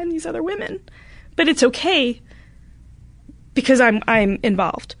go find these other women. But it's okay because I'm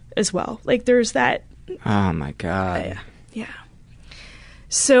involved as well. Like, there's that. Oh, my God. Yeah.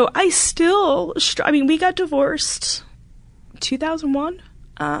 So I still, we got divorced 2001.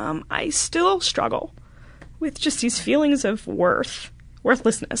 I still struggle with just these feelings of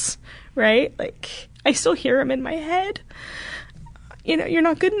worthlessness, right? Like, I still hear him in my head. You're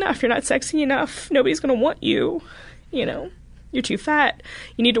not good enough. You're not sexy enough. Nobody's going to want you. You're too fat.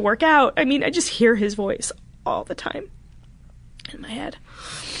 You need to work out. I just hear his voice all the time in my head.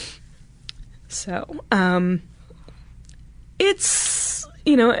 So, it's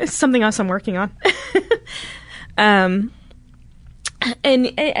something else I'm working on. And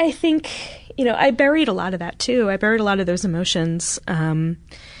I think, I buried a lot of that too. I buried a lot of those emotions.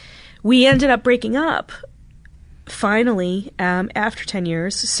 We ended up breaking up. Finally, after 10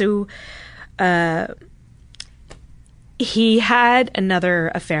 years, so he had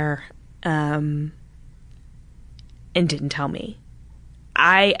another affair and didn't tell me.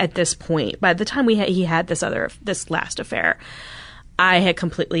 At this point, by the time he had this last affair, I had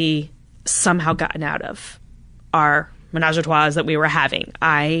completely somehow gotten out of our menage a trois that we were having.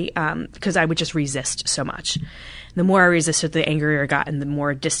 Because I would just resist so much. The more I resisted, the angrier I got, and the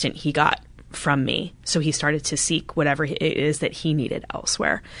more distant he got from me. So he started to seek whatever it is that he needed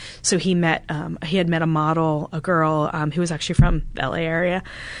elsewhere. So he had met a model, a girl who was actually from the LA area,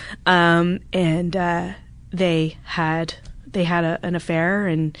 and they had an affair,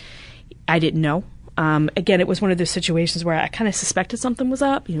 and I didn't know. Again, it was one of those situations where I kind of suspected something was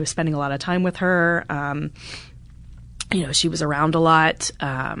up. He was spending a lot of time with her. She was around a lot.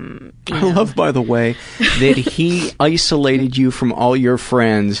 I love, by the way, that he isolated you from all your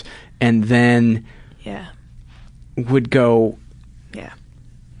friends and then would go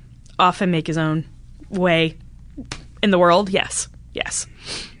off and make his own way in the world, yes.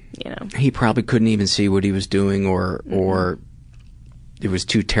 You know, he probably couldn't even see what he was doing, or it was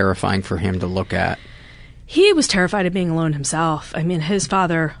too terrifying for him to look at. He was terrified of being alone himself. I mean, his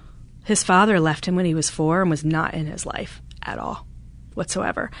father left him when he was 4 and was not in his life at all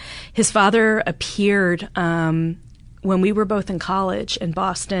whatsoever. His father appeared when we were both in college in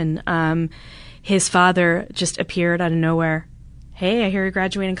Boston. His father just appeared out of nowhere. Hey, I hear you're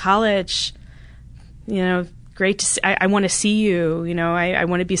graduating college. You know, great to see. I want to see you. You know, I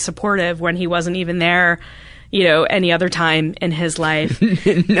want to be supportive, when he wasn't even there, you know, any other time in his life.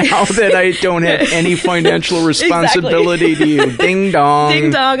 Now that I don't have any financial responsibility to you, ding dong. Ding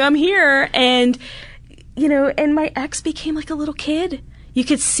dong, I'm here. And, you know, and my ex became like a little kid. You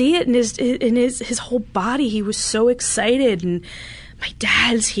could see it in his whole body. He was so excited, and my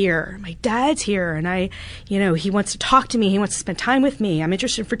dad's here. And he wants to talk to me. He wants to spend time with me. I'm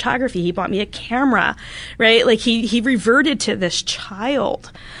interested in photography. He bought me a camera, right? Like he reverted to this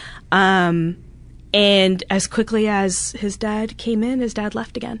child. And as quickly as his dad came in, his dad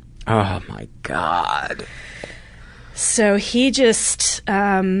left again. Oh my God. So he just,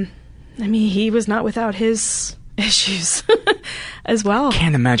 he was not without his issues as well.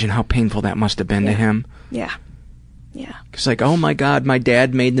 Can't imagine how painful that must have been to him. Yeah. It's like, oh my God, my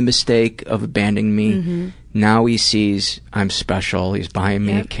dad made the mistake of abandoning me. Mm-hmm. Now he sees I'm special. He's buying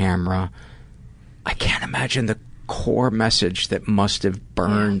me a camera. I can't imagine the core message that must have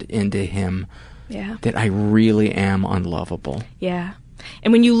burned into him. Yeah. That I really am unlovable. Yeah.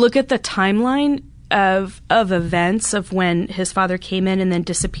 And when you look at the timeline of events of when his father came in and then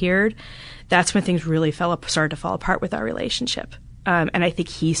disappeared, that's when things really started to fall apart with our relationship. And I think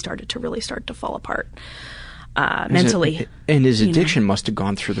he started to fall apart mentally. And his addiction must have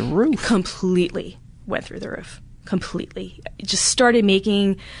gone through the roof. Completely went through the roof. Completely. It just started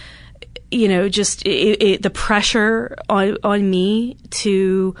making, the pressure on me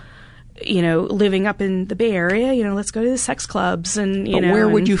to, living up in the Bay Area, let's go to the sex clubs and, But where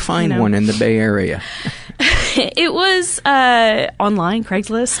would you find one in the Bay Area? It was online,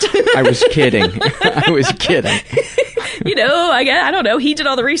 Craigslist. I was kidding. I don't know. He did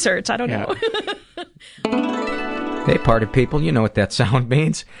all the research. I don't know. Hey, party people, you know what that sound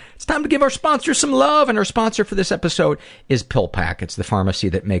means. It's time to give our sponsor some love, and our sponsor for this episode is PillPack. It's the pharmacy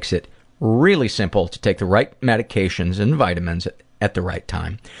that makes it really simple to take the right medications and vitamins at the right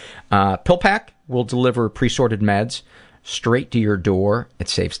time. PillPack will deliver pre-sorted meds straight to your door. It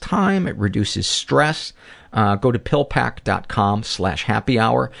saves time. It reduces stress. Go to pillpack.com/happy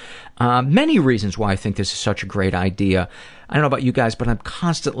hour. Many reasons why I think this is such a great idea. I don't know about you guys, but I'm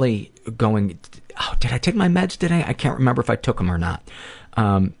constantly going, oh, did I take my meds today? I can't remember if I took them or not.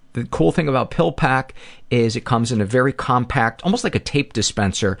 The cool thing about PillPack is it comes in a very compact, almost like a tape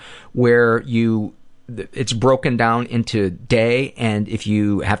dispenser, where it's broken down into day, and if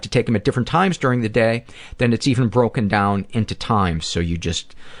you have to take them at different times during the day, then it's even broken down into times. So you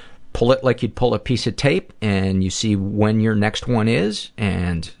just pull it like you'd pull a piece of tape, and you see when your next one is,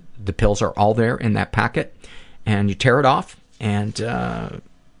 and the pills are all there in that packet, and you tear it off, and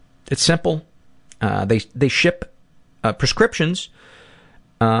it's simple. They ship prescriptions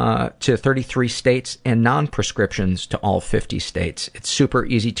to 33 states and non-prescriptions to all 50 states. It's super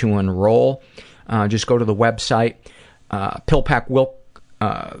easy to enroll. Just go to the website. PillPack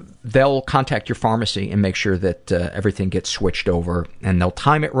they'll contact your pharmacy and make sure that everything gets switched over, and they'll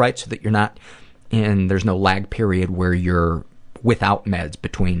time it right so that there's no lag period where you're without meds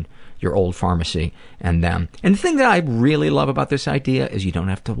between your old pharmacy and them. And the thing that I really love about this idea is you don't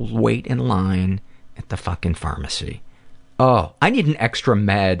have to wait in line at the fucking pharmacy. Oh, I need an extra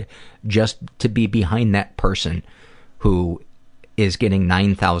med just to be behind that person who is getting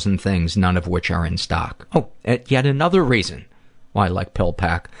 9,000 things, none of which are in stock. Oh, yet another reason why I like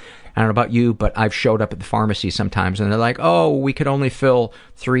PillPack. I don't know about you, but I've showed up at the pharmacy sometimes and they're like, oh, we could only fill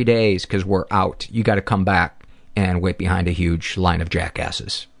 3 days because we're out. You got to come back and wait behind a huge line of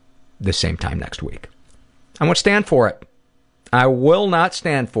jackasses the same time next week. I won't stand for it. I will not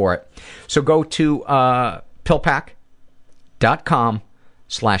stand for it. So go to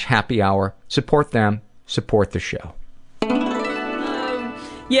pillpack.com/happy hour. Support them. Support the show.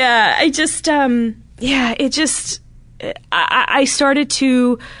 I started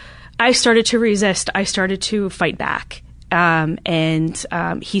to resist. I started to fight back. And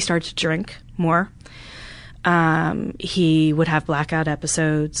he started to drink more. He would have blackout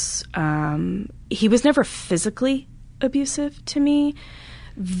episodes. He was never physically abusive to me,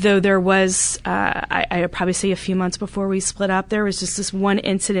 though there was, I would probably say a few months before we split up, there was just this one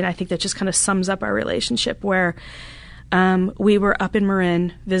incident I think that just kind of sums up our relationship where we were up in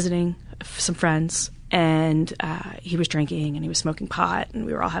Marin visiting some friends, And he was drinking and he was smoking pot, and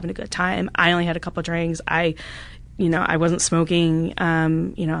we were all having a good time. I only had a couple of drinks. I wasn't smoking.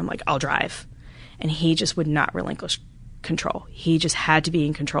 I'm like, I'll drive. And he just would not relinquish control. He just had to be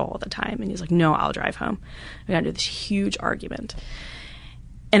in control all the time. And he's like, no, I'll drive home. We got into this huge argument.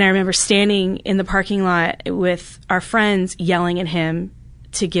 And I remember standing in the parking lot with our friends yelling at him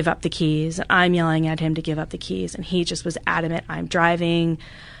to give up the keys. And I'm yelling at him to give up the keys. And he just was adamant, I'm driving,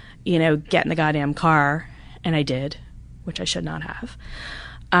 get in the goddamn car. And I did, which I should not have.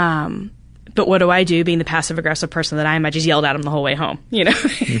 But what do I do, being the passive-aggressive person that I am? I just yelled at him the whole way home,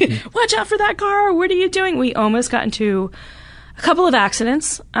 Watch out for that car. What are you doing? We almost got into a couple of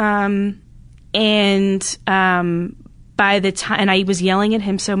accidents. By the time, and I was yelling at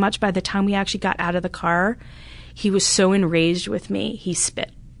him so much, by the time we actually got out of the car, he was so enraged with me, he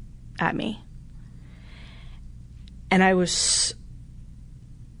spit at me. And I was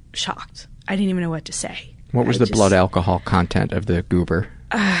shocked. I didn't even know what to say. What was the blood alcohol content of the goober?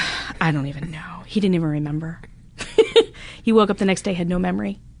 I don't even know. He didn't even remember. He woke up the next day, had no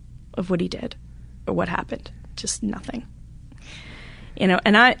memory of what he did or what happened. Just nothing. And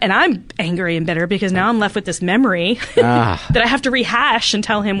I'm angry and bitter because now I'm left with this memory that I have to rehash and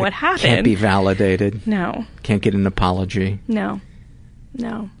tell him what happened. Can't be validated. No. Can't get an apology. No.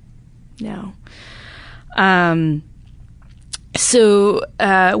 So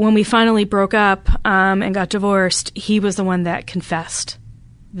when we finally broke up and got divorced, he was the one that confessed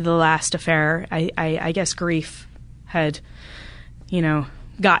the last affair. I guess grief had,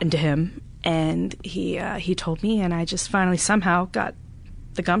 gotten to him, and he told me, and I just finally somehow got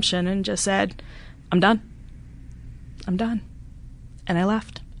the gumption and just said, I'm done. And I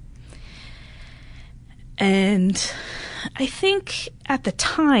left. And I think at the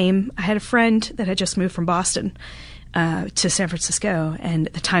time, I had a friend that had just moved from Boston to San Francisco, and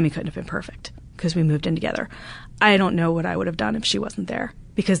the timing couldn't have been perfect because we moved in together. I don't know what I would have done if she wasn't there,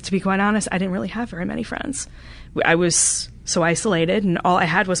 because to be quite honest, I didn't really have very many friends. I was so isolated, and all I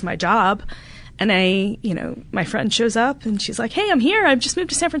had was my job. And my friend shows up and she's like, hey, I'm here. I've just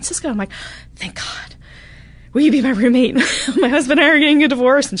moved to San Francisco. I'm like, thank God. Will you be my roommate? My husband and I are getting a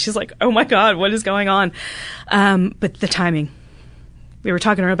divorce. And she's like, oh my God, what is going on? But the timing. We were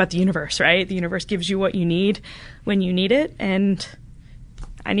talking about the universe, right? The universe gives you what you need when you need it. And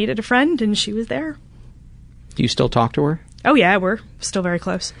I needed a friend, and she was there. Do you still talk to her? Oh, yeah, we're still very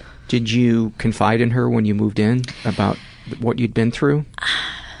close. Did you confide in her when you moved in about what you'd been through?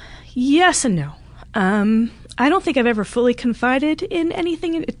 Yes and no. I don't think I've ever fully confided in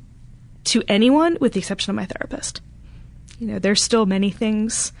anything to anyone, with the exception of my therapist. There's still many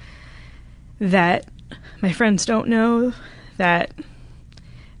things that my friends don't know, that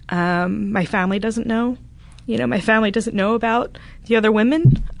my family doesn't know. My family doesn't know about the other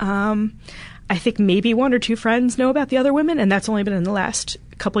women. I think maybe one or two friends know about the other women, and that's only been in the last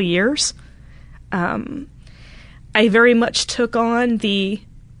couple of years. I very much took on the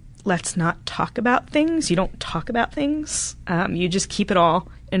let's not talk about things. You don't talk about things. You just keep it all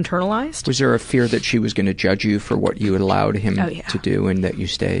internalized. Was there a fear that she was going to judge you for what you had allowed him to do, and that you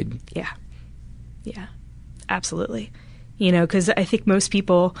stayed? Yeah, absolutely. Because I think most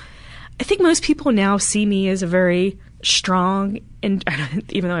people now see me as a very strong, and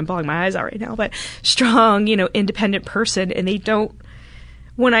even though I'm bawling my eyes out right now, but strong, independent person. And they don't,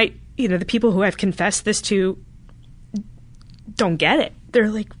 when the people who I've confessed this to don't get it. They're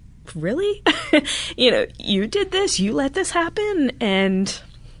like, really? You did this, you let this happen. And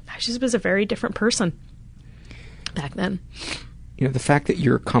I just was a very different person back then. The fact that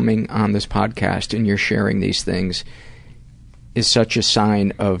you're coming on this podcast and you're sharing these things is such a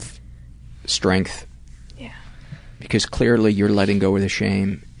sign of strength. Yeah. Because clearly you're letting go of the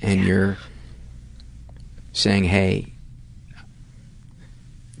shame, and you're saying, hey,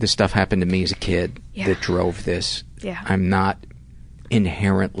 this stuff happened to me as a kid that drove this. Yeah. I'm not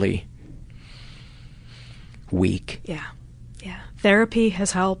inherently weak. Yeah. Therapy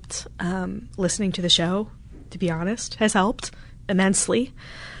has helped. Listening to the show, to be honest, has helped immensely.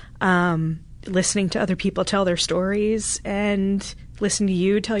 Listening to other people tell their stories and listening to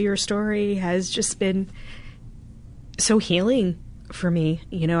you tell your story has just been so healing for me.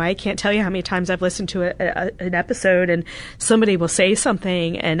 I can't tell you how many times I've listened to an episode and somebody will say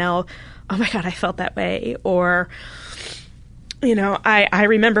something and oh my God, I felt that way. Or, I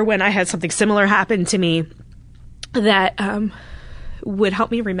remember when I had something similar happen to me that would help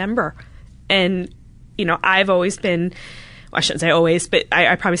me remember. And, I've always been, I shouldn't say always, but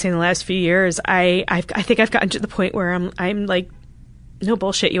I probably say in the last few years, I think I've gotten to the point where I'm like, no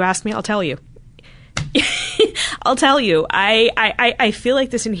bullshit. You ask me, I'll tell you. I'll tell you. I feel like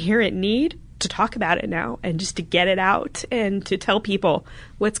this inherent need to talk about it now and just to get it out and to tell people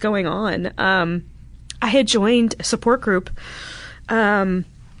what's going on. I had joined a support group called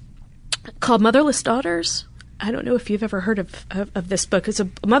Motherless Daughters. I don't know if you've ever heard of this book.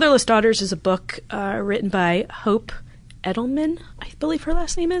 Motherless Daughters is a book written by Hope Edelman, I believe her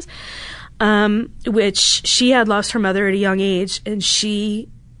last name is, which she had lost her mother at a young age, and she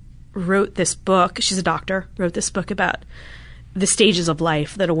wrote this book. She's a doctor, wrote this book about the stages of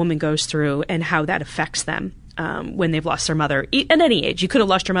life that a woman goes through and how that affects them when they've lost their mother at any age. You could have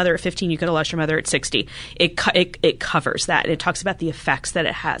lost your mother at 15. You could have lost your mother at 60. It covers that. And it talks about the effects that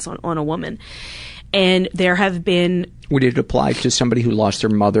it has on a woman. And there have been... Would it apply to somebody who lost their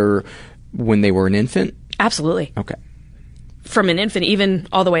mother when they were an infant? Absolutely. Okay. From an infant, even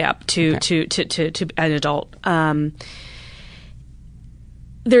all the way up to an adult.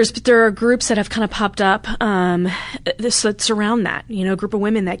 There are groups that have kind of popped up that surround that, a group of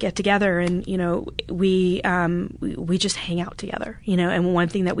women that get together and, we just hang out together, and one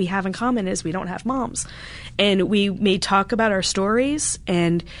thing that we have in common is we don't have moms. And we may talk about our stories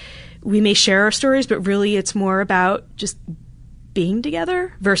and we may share our stories, but really it's more about just being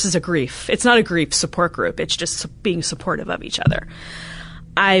together versus a grief. It's not a grief support group. It's just being supportive of each other.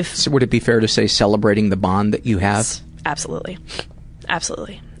 So would it be fair to say celebrating the bond that you have? Absolutely.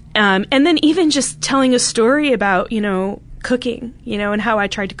 Absolutely. And then even just telling a story about, cooking, and how I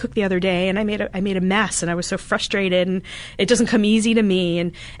tried to cook the other day and I made a mess and I was so frustrated and it doesn't come easy to me.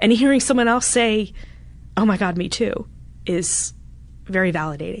 And hearing someone else say, oh my God, me too, is very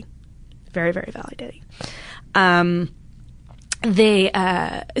validating. Very, very validating.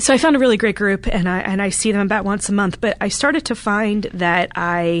 So I found a really great group and I see them about once a month, but I started to find that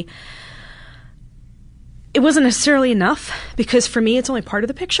it wasn't necessarily enough because for me, it's only part of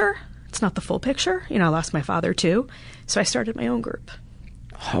the picture. It's not the full picture. I lost my father too. So I started my own group.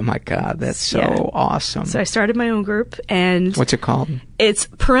 Oh my God, that's so awesome. So I started my own group and... What's it called? It's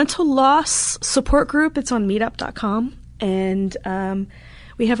Parental Loss Support Group. It's on meetup.com. And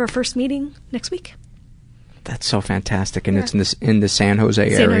we have our first meeting next week. That's so fantastic. And it's in the San Jose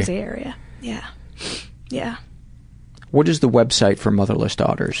area. San Jose area. Yeah. Yeah. What is the website for Motherless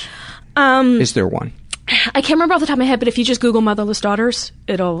Daughters? Is there one? I can't remember off the top of my head, but if you just Google Motherless Daughters,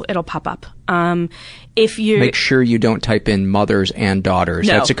 it'll pop up. If you make sure you don't type in mothers and daughters.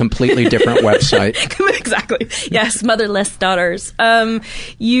 No. That's a completely different website. Exactly. Yes, Motherless Daughters. There's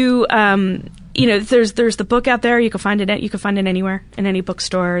the book out there. You can find it. You can find it anywhere in any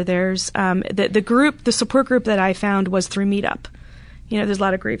bookstore. There's the support group that I found was through Meetup. There's a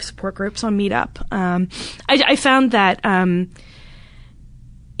lot of grief support groups on Meetup. I found that. I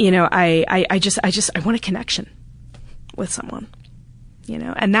want a connection with someone,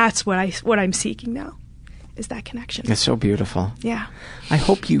 and that's what I'm seeking now, is that connection. It's so beautiful. Yeah. I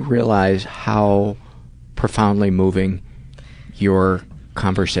hope you realize how profoundly moving your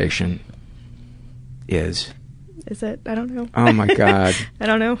conversation is. Is it? I don't know. Oh my God. I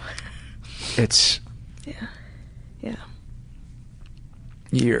don't know. It's... Yeah.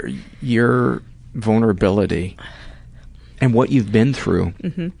 Your vulnerability and what you've been through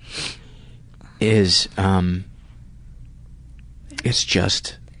is, it's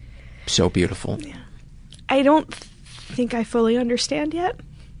just so beautiful. Yeah. I don't think I fully understand yet.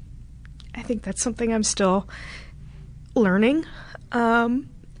 I think that's something I'm still learning,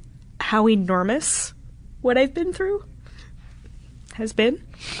 how enormous what I've been through has been.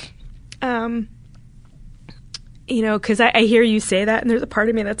 Because I hear you say that, and there's a part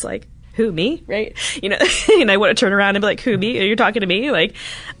of me that's like, who, me? Right? And I want to turn around and be like, who, me? Are you talking to me? Like,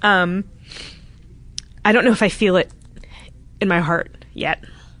 I don't know if I feel it in my heart yet.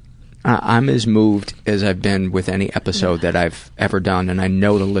 I'm as moved as I've been with any episode that I've ever done, and I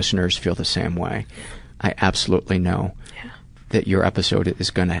know the listeners feel the same way. I absolutely know that your episode is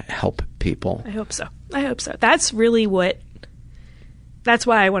going to help people. I hope so. That's really that's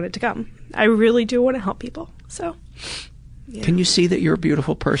why I wanted to come. I really do want to help people. So, Can you see that you're a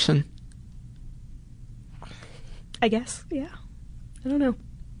beautiful person? I guess, yeah. I don't know.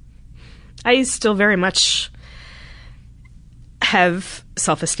 I still very much have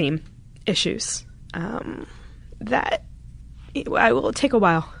self-esteem issues that I will take a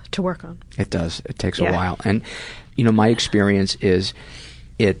while to work on. It does. It takes a while. And, my experience is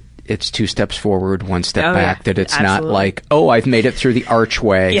it's 2 steps forward, 1 step back, that it's not like, I've made it through the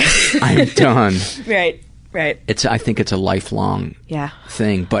archway. Yeah. I'm done. Right. I think it's a lifelong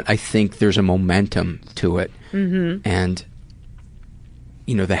thing, but I think there's a momentum to it. Mm-hmm. And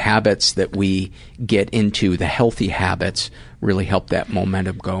the habits that we get into, the healthy habits, really help that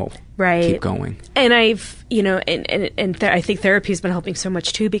momentum keep going. And I've, I think therapy has been helping so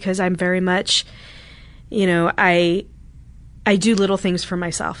much too, because I'm very much, I do little things for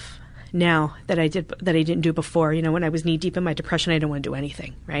myself now that I didn't do before. When I was knee deep in my depression, I didn't want to do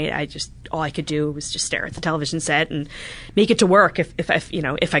anything, right? All I could do was just stare at the television set and make it to work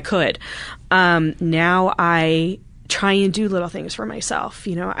if I could. Now I try and do little things for myself.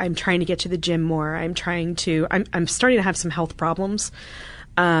 I'm trying to get to the gym more. I'm starting to have some health problems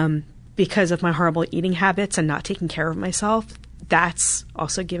because of my horrible eating habits and not taking care of myself. That's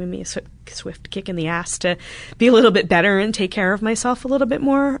also giving me a swift kick in the ass to be a little bit better and take care of myself a little bit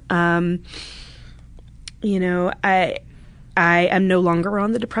more. I am no longer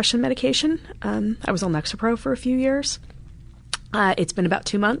on the depression medication. I was on Lexapro for a few years. It's been about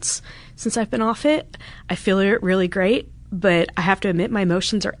 2 months since I've been off it. I feel it really great, but I have to admit my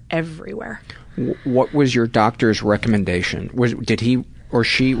emotions are everywhere. What was your doctor's recommendation? Did he or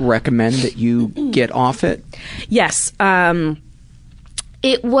she recommend that you get off it? Yes.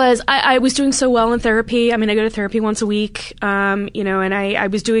 It was, I was doing so well in therapy. I mean, I go to therapy once a week, and I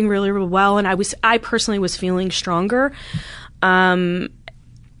was doing really, really well. And I personally was feeling stronger. My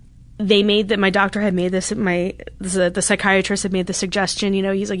doctor had made the psychiatrist had made the suggestion,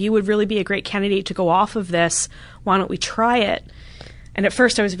 he's like, you would really be a great candidate to go off of this. Why don't we try it? And at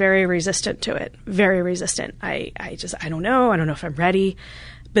first I was very resistant to it, very resistant. I don't know if I'm ready,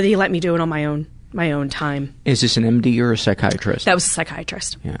 but he let me do it on my own time. Is this an MD or a psychiatrist? That was a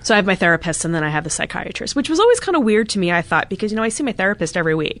psychiatrist. Yeah. So I have my therapist and then I have the psychiatrist, which was always kind of weird to me, I thought, because, I see my therapist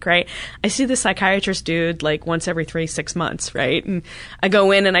every week, right? I see the psychiatrist dude like once every 6 months, right? And I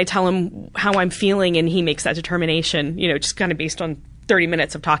go in and I tell him how I'm feeling and he makes that determination, just kind of based on 30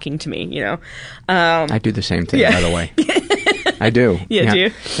 minutes of talking to me, I do the same thing, by the way. I do. Yeah, do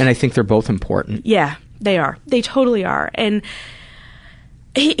you? And I think they're both important. Yeah, they are. They totally are. And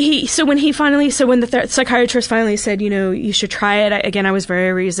when the psychiatrist finally said, you should try it, I was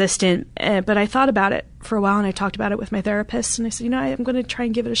very resistant, but I thought about it for a while and I talked about it with my therapist and I said, I'm going to try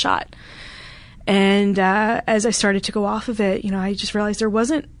and give it a shot. And as I started to go off of it, I just realized there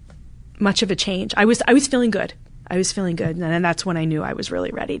wasn't much of a change. I was feeling good. And that's when I knew I was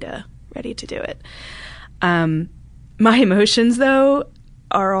really ready to do it. My emotions, though,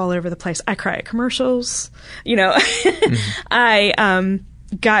 are all over the place. I cry at commercials. Mm-hmm. I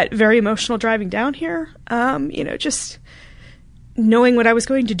got very emotional driving down here. Just knowing what I was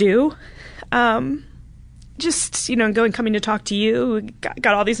going to do. Coming to talk to you,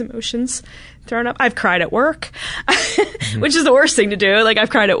 got all these emotions thrown up. I've cried at work, which is the worst thing to do. Like, I've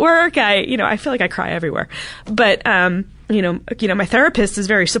cried at work. I feel like I cry everywhere. But, my therapist is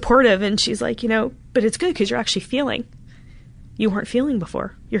very supportive and she's like, but it's good because you're actually feeling. You weren't feeling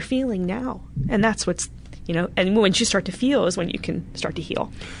before. You're feeling now. And that's what's, and when you start to feel is when you can start to heal.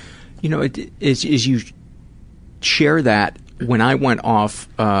 As you share that, when I went off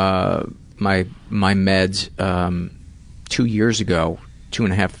my meds 2 years ago,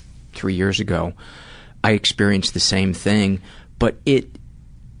 2.5, 3 years ago, I experienced the same thing, but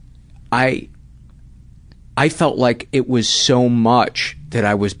I felt like it was so much that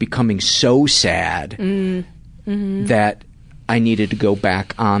I was becoming so sad that I needed to go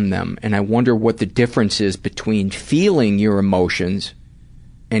back on them. And I wonder what the difference is between feeling your emotions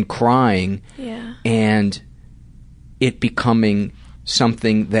and crying and it becoming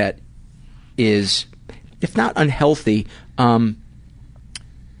something that is, if not unhealthy, a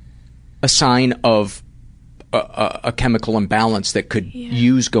sign of a chemical imbalance that could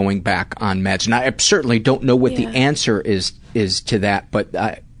use going back on meds. And I certainly don't know what the answer is to that, but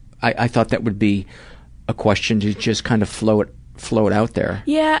I thought that would be a question to just kind of float out there.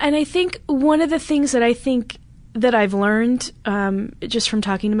 Yeah, and I think one of the things that I've learned just from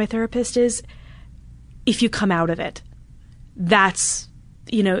talking to my therapist is if you come out of it, that's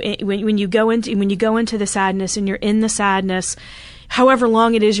when you go into the sadness and you're in the sadness, however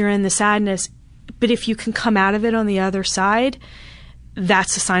long it is you're in the sadness, but if you can come out of it on the other side,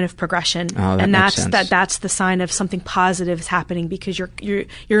 that's a sign of progression. Oh, that and makes sense. That's the sign of something positive is happening because you're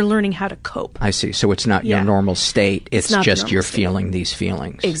learning how to cope. I see. So it's not your normal state. It's just you're feeling these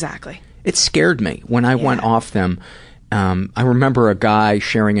feelings. Exactly. It scared me when I went off them. I remember a guy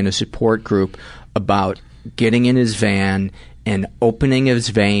sharing in a support group about getting in his van and opening his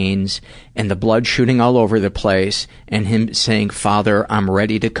veins and the blood shooting all over the place and him saying, "Father, I'm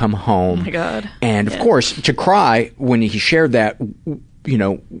ready to come home." Oh my God. And of course, to cry when he shared that,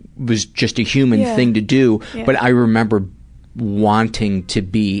 was just a human thing to do. Yeah. But I remember wanting to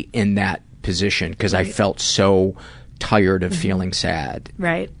be in that position because I felt so tired of feeling sad.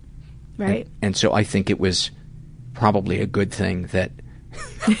 Right. And so I think it was probably a good thing that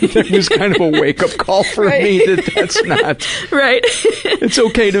that was kind of a wake-up call for me that's not... Right. It's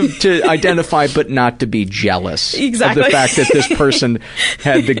okay to identify but not to be jealous exactly. of the fact that this person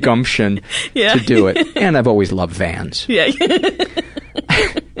had the gumption yeah. to do it. And I've always loved Vans. Yeah.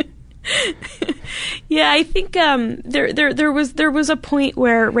 Yeah, I think there was a point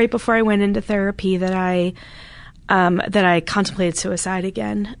where right before I went into therapy that I contemplated suicide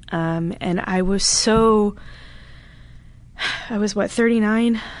again, and I was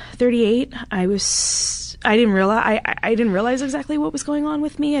 39, 38. I didn't realize exactly what was going on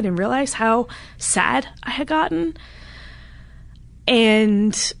with me. I didn't realize how sad I had gotten,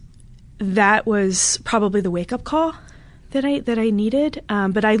 and that was probably the wake up call that I needed.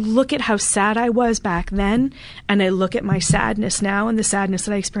 But I look at how sad I was back then, and I look at my sadness now and the sadness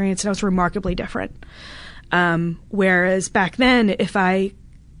that I experienced, and I was remarkably different. Whereas back then, if I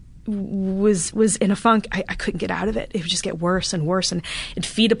was in a funk, I couldn't get out of it. It would just get worse and worse, and it'd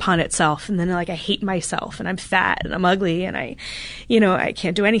feed upon itself. And then I hate myself, and I'm fat, and I'm ugly, and I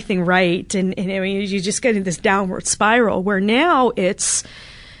can't do anything right. And I mean, you just get in this downward spiral where now it's,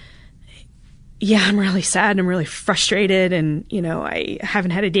 I'm really sad and I'm really frustrated, and I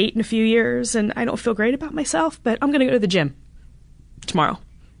haven't had a date in a few years, and I don't feel great about myself, but I'm going to go to the gym tomorrow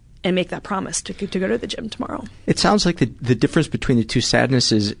and make that promise to go to the gym tomorrow. It sounds like the difference between the two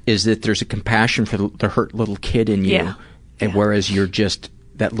sadnesses is that there's a compassion for the hurt little kid in you, and whereas you're just,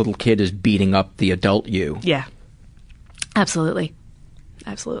 that little kid is beating up the adult you. Yeah, absolutely.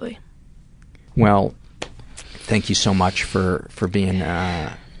 Well, thank you so much for being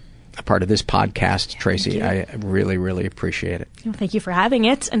a part of this podcast, Tracy. I really, really appreciate it. Well, thank you for having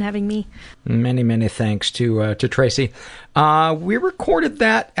it and having me. Many, many thanks to Tracy. We recorded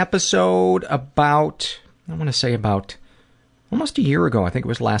that episode about almost a year ago. I think it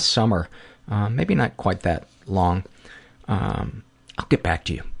was last summer. Maybe not quite that long. I'll get back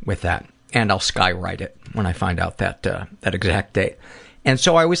to you with that, and I'll skywrite it when I find out that exact date. And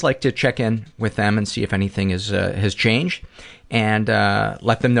so I always like to check in with them and see if anything has changed, and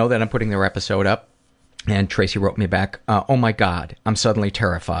let them know that I'm putting their episode up. And Tracy wrote me back, oh my God, I'm suddenly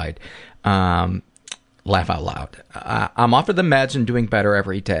terrified. Laugh out loud. I'm off of the meds and doing better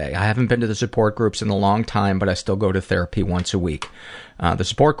every day. I haven't been to the support groups in a long time, but I still go to therapy once a week. The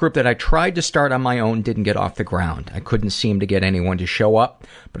support group that I tried to start on my own didn't get off the ground. I couldn't seem to get anyone to show up,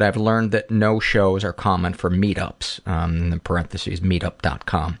 but I've learned that no-shows are common for meetups, in parentheses,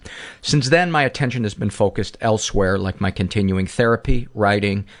 meetup.com. Since then, my attention has been focused elsewhere, like my continuing therapy,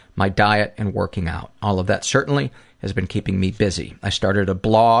 writing, my diet, and working out. All of that certainly has been keeping me busy. I started a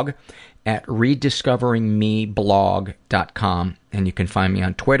blog at rediscoveringmeblog.com, and you can find me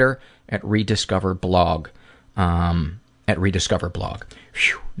on Twitter at rediscoverblog.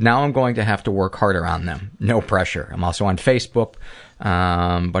 Whew. Now I'm going to have to work harder on them. No pressure. I'm also on Facebook, but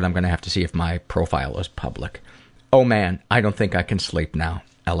I'm going to have to see if my profile is public. Oh man, I don't think I can sleep now.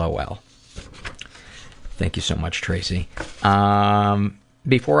 LOL. Thank you so much, Tracy.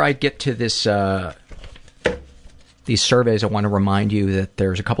 Before I get to this, these surveys, I want to remind you that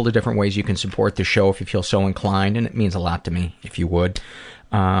there's a couple of different ways you can support the show if you feel so inclined, and it means a lot to me if you would.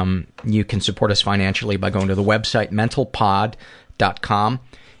 You can support us financially by going to the website mentalpod.com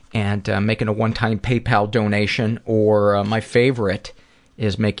and making a one-time PayPal donation, or my favorite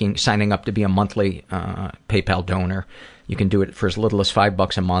is signing up to be a monthly PayPal donor. You can do it for as little as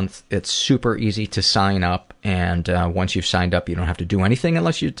 $5 a month. It's super easy to sign up, and once you've signed up, you don't have to do anything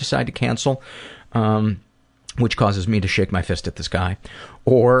unless you decide to cancel, which causes me to shake my fist at the sky,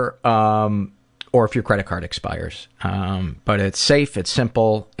 or if your credit card expires. But it's safe, it's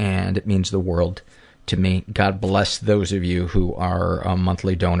simple, and it means the world to me. God bless those of you who are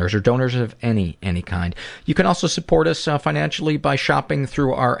monthly donors, or donors of any kind. You can also support us financially by shopping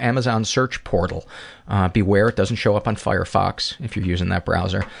through our Amazon search portal. Beware, it doesn't show up on Firefox if you're using that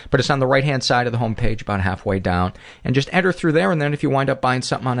browser, but it's on the right-hand side of the homepage, about halfway down. And just enter through there, and then if you wind up buying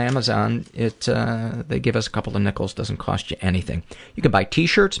something on Amazon, they give us a couple of nickels. Doesn't cost you anything. You can buy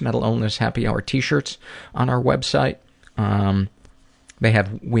T-shirts, Mental Illness Happy Hour T-shirts, on our website. We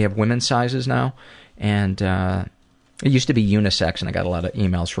have women's sizes now. And it used to be unisex, and I got a lot of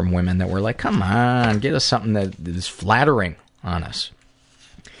emails from women that were like, come on, get us something that is flattering on us.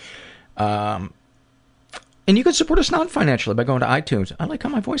 And you can support us non-financially by going to iTunes. I like how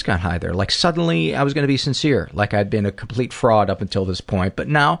my voice got high there. Like suddenly I was going to be sincere, like I'd been a complete fraud up until this point. But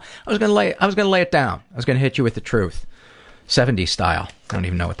now I was going to lay it down. I was going to hit you with the truth. 70s style. I don't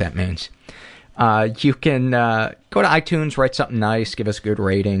even know what that means. You can go to iTunes, write something nice, give us a good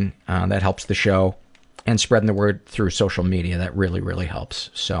rating. That helps the show. and spreading the word through social media. That really, really helps.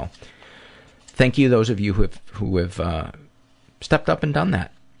 So thank you, those of you who have stepped up and done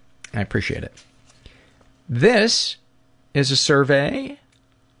that. I appreciate it. This is a survey.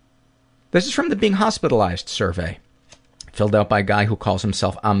 This is from the Being Hospitalized survey, filled out by a guy who calls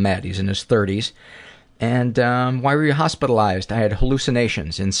himself Ahmed. He's in his 30s. And why were you hospitalized? I had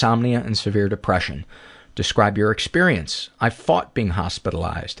hallucinations, insomnia, and severe depression. Describe your experience. I fought being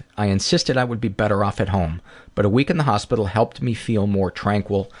hospitalized. I insisted I would be better off at home, but a week in the hospital helped me feel more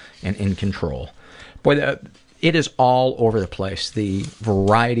tranquil and in control. Boy, it is all over the place, the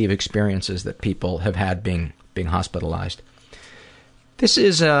variety of experiences that people have had being hospitalized. This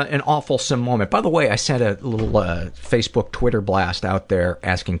is an awfulsome moment. By the way, I sent a little Facebook Twitter blast out there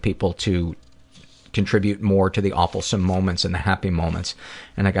asking people to contribute more to the awfulsome moments and the happy moments,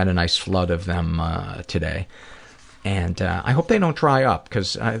 and I got a nice flood of them today. And I hope they don't dry up,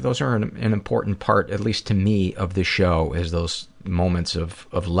 because those are an important part, at least to me, of the show, is those moments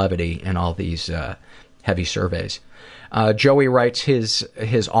of levity and all these heavy surveys. Joey writes his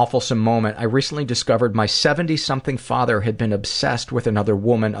awfulsome moment. I recently discovered my 70-something father had been obsessed with another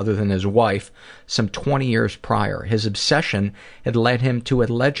woman other than his wife some 20 years prior. His obsession had led him to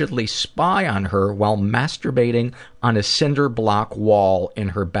allegedly spy on her while masturbating on a cinder block wall in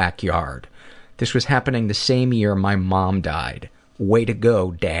her backyard. This was happening the same year my mom died. Way to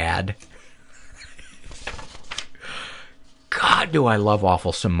go, Dad. God, do I love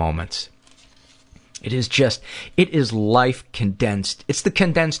awfulsome moments. It is life condensed. It's the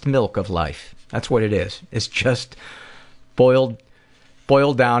condensed milk of life. That's what it is. It's just boiled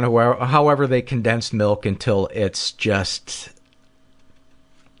down however they condense milk until it's just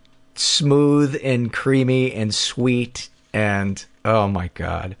smooth and creamy and sweet and, oh my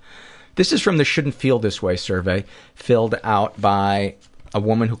God. This is from the Shouldn't Feel This Way survey, filled out by a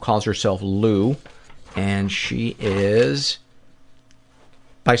woman who calls herself Lou, and she is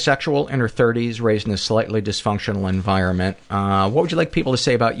bisexual, in her 30s, raised in a slightly dysfunctional environment. What would you like people to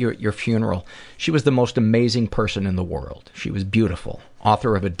say about you at your funeral? She was the most amazing person in the world. She was beautiful,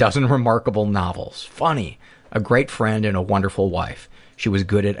 author of 12 remarkable novels, funny, a great friend, and a wonderful wife. She was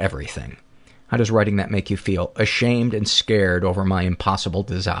good at everything. How does writing that make you feel? Ashamed and scared over my impossible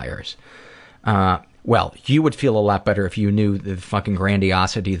desires. Well, you would feel a lot better if you knew the fucking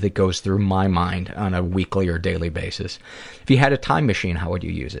grandiosity that goes through my mind on a weekly or daily basis. If you had a time machine, how would you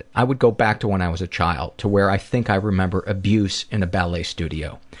use it? I would go back to when I was a child, to where I think I remember abuse in a ballet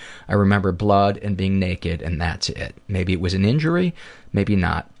studio. I remember blood and being naked, and that's it. Maybe it was an injury, maybe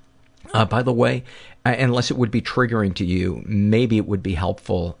not. By the way, unless it would be triggering to you, maybe it would be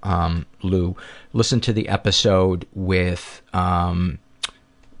helpful, Lou, listen to the episode with Brenda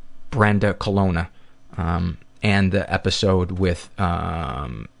Colonna. And the episode with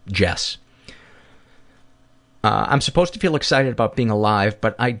Jess. I'm supposed to feel excited about being alive,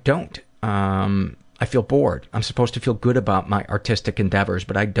 but I don't. I feel bored. I'm supposed to feel good about my artistic endeavors,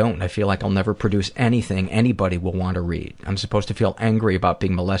 but I don't. I feel like I'll never produce anything anybody will want to read. I'm supposed to feel angry about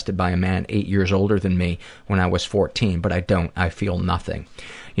being molested by a man 8 years older than me when I was 14, but I don't. I feel nothing.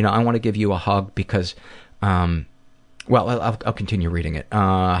 You know, I want to give you a hug because, well, I'll continue reading it.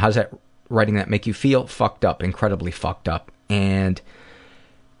 How's that writing that make you feel? Fucked up, incredibly fucked up. And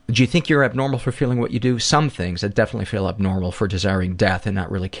do you think you're abnormal for feeling what you do? Some things. I definitely feel abnormal for desiring death and not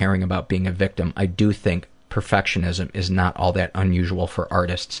really caring about being a victim. I do think perfectionism is not all that unusual for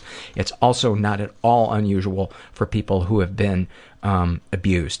artists. It's also not at all unusual for people who have been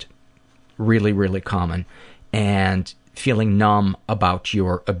abused. Really, really common. And feeling numb about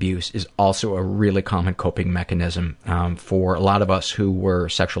your abuse is also a really common coping mechanism for a lot of us who were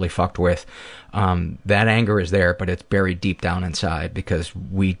sexually fucked with. That anger is there, but it's buried deep down inside because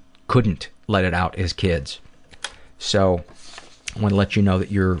we couldn't let it out as kids. So I want to let you know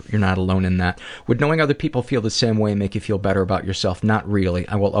that you're not alone in that. Would knowing other people feel the same way make you feel better about yourself? Not really.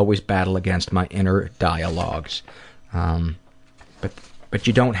 I will always battle against my inner dialogues. But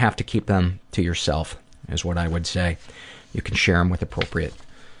you don't have to keep them to yourself, is what I would say. You can share them with appropriate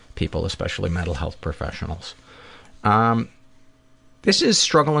people, especially mental health professionals. This is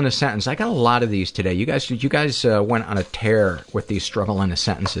Struggle in a Sentence. I got a lot of these today. You guys went on a tear with these Struggle in a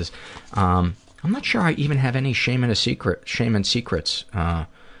Sentences. I'm not sure I even have any shame and secrets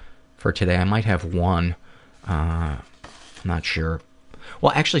for today. I might have one. I'm not sure.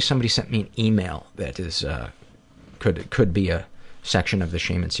 Well, actually, somebody sent me an email that is could be a section of the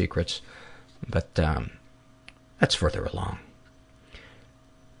shame and secrets, but that's further along.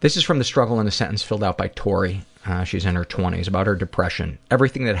 This is from the Struggle in a Sentence, filled out by Tori. She's in her 20s, about her depression.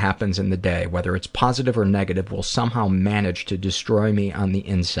 Everything that happens in the day, whether it's positive or negative, will somehow manage to destroy me on the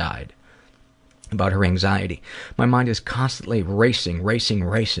inside. About her anxiety. My mind is constantly racing.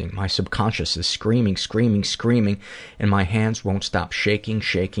 My subconscious is screaming, and my hands won't stop shaking.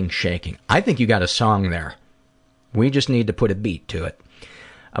 I think you got a song there. We just need to put a beat to it.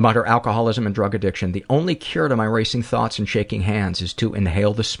 About her alcoholism and drug addiction. The only cure to my racing thoughts and shaking hands is to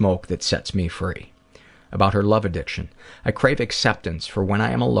inhale the smoke that sets me free. About her love addiction. I crave acceptance, for when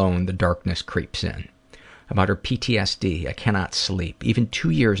I am alone, the darkness creeps in. About her PTSD, I cannot sleep. Even 2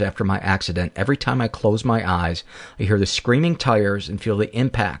 years after my accident, every time I close my eyes, I hear the screaming tires and feel the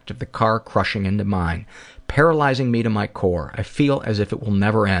impact of the car crushing into mine, paralyzing me to my core. I feel as if it will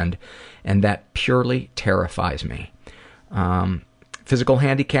never end, and that purely terrifies me. Physical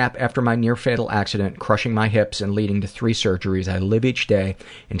handicap after my near-fatal accident, crushing my hips and leading to 3 surgeries. I live each day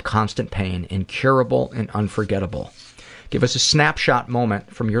in constant pain, incurable and unforgettable. Give us a snapshot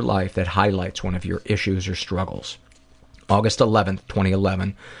moment from your life that highlights one of your issues or struggles. August 11th,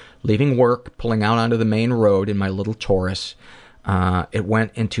 2011. Leaving work, pulling out onto the main road in my little Taurus. It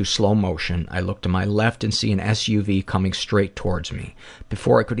went into slow motion. I look to my left and see an SUV coming straight towards me.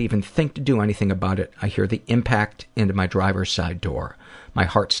 Before I could even think to do anything about it, I hear the impact into my driver's side door. My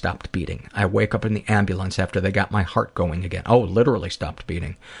heart stopped beating. I wake up in the ambulance after they got my heart going again. Oh, literally stopped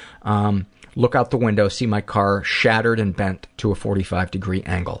beating. Look out the window, see my car shattered and bent to a 45-degree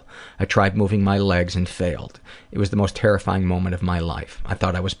angle. I tried moving my legs and failed. It was the most terrifying moment of my life. I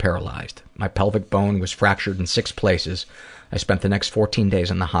thought I was paralyzed. My pelvic bone was fractured in 6 places. I spent the next 14 days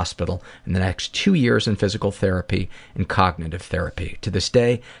in the hospital and the next 2 years in physical therapy and cognitive therapy. To this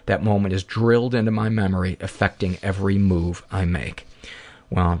day, that moment is drilled into my memory, affecting every move I make.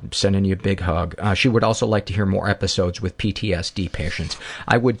 Well, I'm sending you a big hug. She would also like to hear more episodes with PTSD patients.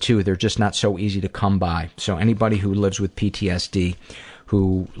 I would too. They're just not so easy to come by. So anybody who lives with PTSD,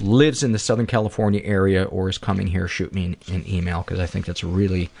 who lives in the Southern California area or is coming here, shoot me an email, because I think that's a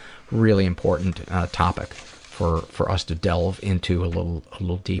really, really important topic for us to delve into a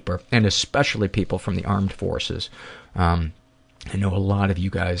little deeper, and especially people from the armed forces. I know a lot of you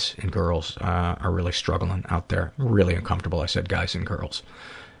guys and girls are really struggling out there. Really uncomfortable. I said guys and girls.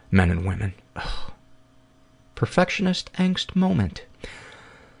 Men and women. Ugh. Perfectionist angst moment.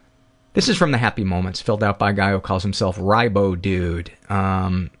 This is from the Happy Moments, filled out by a guy who calls himself Ribo Dude.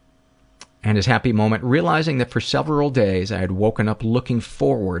 And his happy moment, realizing that for several days I had woken up looking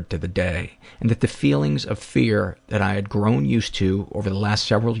forward to the day, and that the feelings of fear that I had grown used to over the last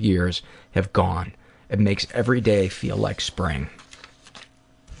several years have gone. It makes every day feel like spring.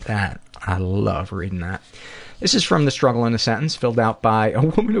 I love reading that. This is from The Struggle in a Sentence, filled out by a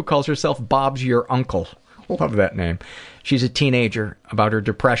woman who calls herself Bob's Your Uncle. Love that name. She's a teenager. About her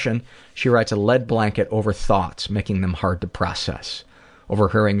depression, she writes a lead blanket over thoughts, making them hard to process. Over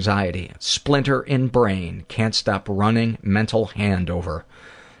her anxiety, splinter in brain, can't stop running, mental handover.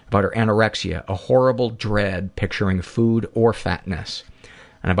 About her anorexia, a horrible dread picturing food or fatness.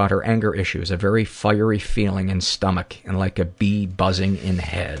 And about her anger issues, a very fiery feeling in stomach and like a bee buzzing in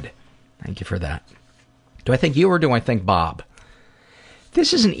head. Thank you for that. Do I think you or do I think Bob?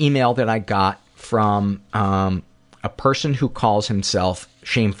 This is an email that I got from a person who calls himself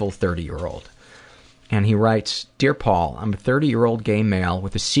Shameful 30-Year-Old. And he writes, Dear Paul, I'm a 30-year-old gay male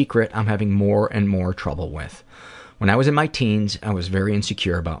with a secret I'm having more and more trouble with. When I was in my teens, I was very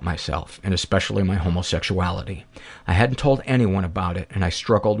insecure about myself, and especially my homosexuality. I hadn't told anyone about it, and I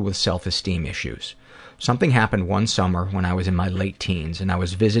struggled with self-esteem issues. Something happened one summer when I was in my late teens, and I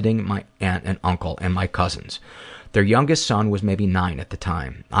was visiting my aunt and uncle and my cousins. Their youngest son was maybe 9 at the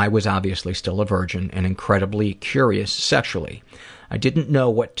time. I was obviously still a virgin and incredibly curious sexually. I didn't know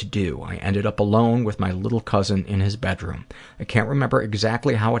what to do. I ended up alone with my little cousin in his bedroom. I can't remember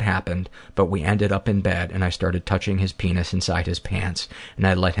exactly how it happened, but we ended up in bed and I started touching his penis inside his pants, and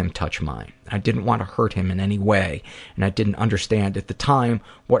I let him touch mine. I didn't want to hurt him in any way, and I didn't understand at the time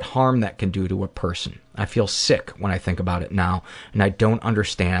what harm that can do to a person. I feel sick when I think about it now, and I don't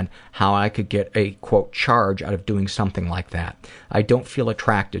understand how I could get a, quote, charge out of doing something like that. I don't feel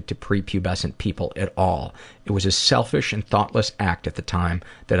attracted to prepubescent people at all. It was a selfish and thoughtless act at the time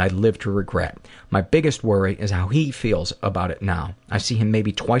that I live to regret. My biggest worry is how he feels about it now. I see him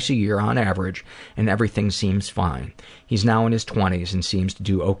maybe twice a year on average, and everything seems fine. He's now in his 20s and seems to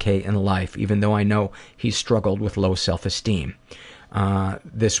do okay in life, even though I know he's struggled with low self-esteem.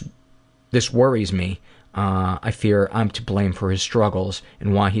 This worries me. I fear I'm to blame for his struggles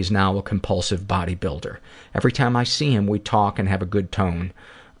and why he's now a compulsive bodybuilder. Every time I see him, we talk and have a good tone.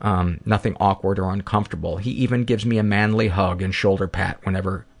 Nothing awkward or uncomfortable. He even gives me a manly hug and shoulder pat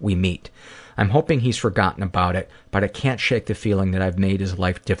whenever we meet. I'm hoping he's forgotten about it, but I can't shake the feeling that I've made his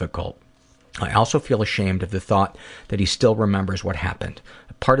life difficult. I also feel ashamed of the thought that he still remembers what happened.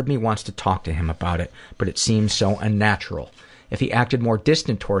 A Part of me wants to talk to him about it, but it seems so unnatural. If he acted more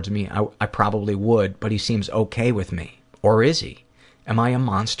distant towards me, I probably would, but he seems okay with me. Or is he? Am I a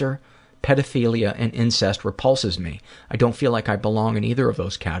monster? Pedophilia and incest repulses me. I don't feel like I belong in either of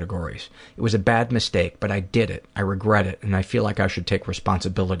those categories. It was a bad mistake, but I did it. I regret it, and I feel like I should take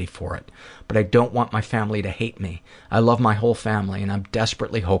responsibility for it. But I don't want my family to hate me. I love my whole family, and I'm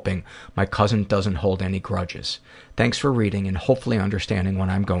desperately hoping my cousin doesn't hold any grudges. Thanks for reading and hopefully understanding what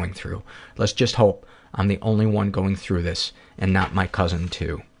I'm going through. Let's just hope I'm the only one going through this, and not my cousin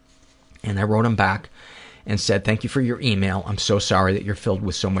too. And I wrote him back and said, thank you for your email. I'm so sorry that you're filled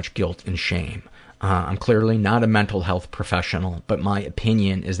with so much guilt and shame. I'm clearly not a mental health professional, but my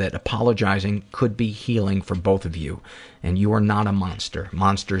opinion is that apologizing could be healing for both of you, and you are not a monster.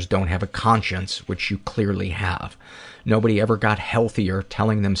 Monsters don't have a conscience, which you clearly have. Nobody ever got healthier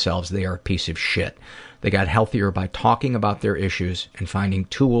telling themselves they are a piece of shit. They got healthier by talking about their issues and finding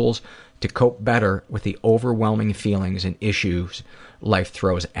tools to cope better with the overwhelming feelings and issues life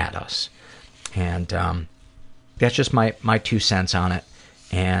throws at us. And that's just my 2 cents on it.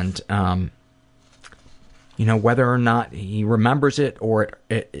 And you know, whether or not he remembers it or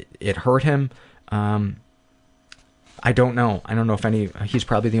it hurt him, I don't know. I don't know if he's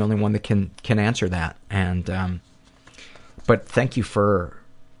probably the only one that can answer that. And but thank you for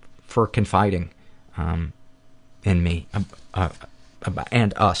confiding in me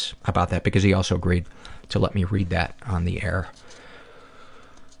and us about that, because he also agreed to let me read that on the air.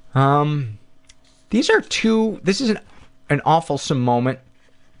 This is an awfulsome moment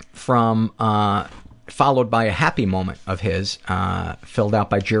from followed by a happy moment of his, filled out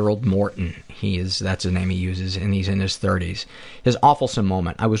by Gerald Morton. That's the name he uses, and he's in his 30s. His awfulsome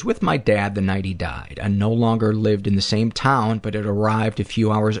moment. I was with my dad the night he died. I no longer lived in the same town, but had arrived a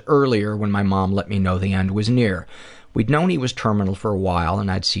few hours earlier when my mom let me know the end was near. We'd known he was terminal for a while, and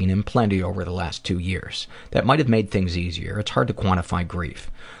I'd seen him plenty over the last 2 years. That might have made things easier. It's hard to quantify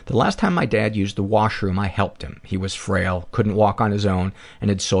grief. The last time my dad used the washroom, I helped him. He was frail, couldn't walk on his own, and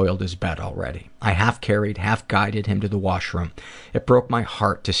had soiled his bed already. I half-carried, half-guided him to the washroom. It broke my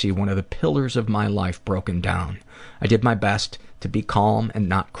heart to see one of the pillars of my life broken down. I did my best to be calm and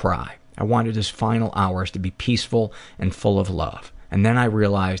not cry. I wanted his final hours to be peaceful and full of love. And then I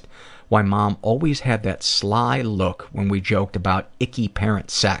realized why Mom always had that sly look when we joked about icky parent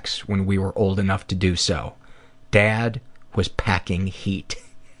sex when we were old enough to do so. Dad was packing heat.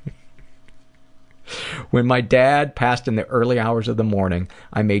 When my dad passed in the early hours of the morning,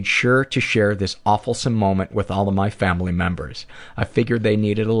 I made sure to share this awfulsome moment with all of my family members. I figured they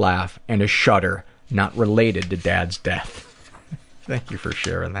needed a laugh and a shudder not related to Dad's death. Thank you for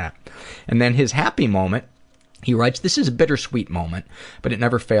sharing that. And then his happy moment, he writes, this is a bittersweet moment, but it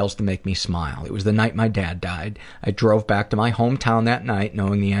never fails to make me smile. It was the night my dad died. I drove back to my hometown that night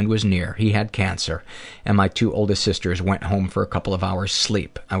knowing the end was near. He had cancer, and my 2 oldest sisters went home for a couple of hours'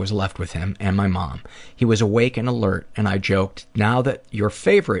 sleep. I was left with him and my mom. He was awake and alert, and I joked, now that your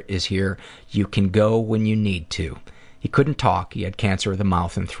favorite is here, you can go when you need to. He couldn't talk. He had cancer of the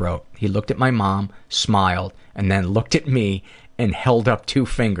mouth and throat. He looked at my mom, smiled, and then looked at me and held up 2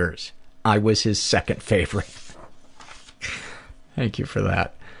 fingers. I was his second favorite. Thank you for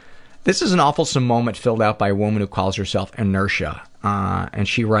that. This is an awfulsome moment filled out by a woman who calls herself Inertia. And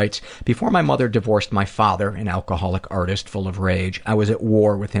she writes, before my mother divorced my father, an alcoholic artist full of rage, I was at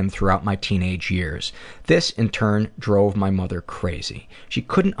war with him throughout my teenage years. This, in turn, drove my mother crazy. She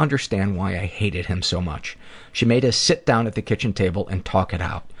couldn't understand why I hated him so much. She made us sit down at the kitchen table and talk it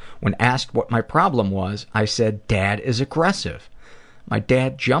out. When asked what my problem was, I said, Dad is aggressive. My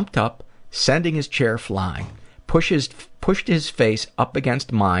dad jumped up, sending his chair flying, pushed his face up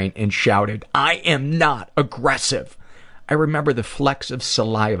against mine and shouted, I am not aggressive. I remember the flecks of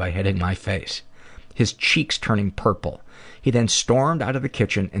saliva hitting my face, his cheeks turning purple. He then stormed out of the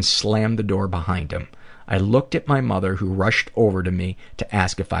kitchen and slammed the door behind him. I looked at my mother, who rushed over to me to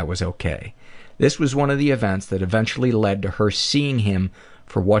ask if I was okay. This was one of the events that eventually led to her seeing him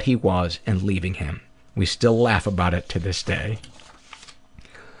for what he was and leaving him. We still laugh about it to this day.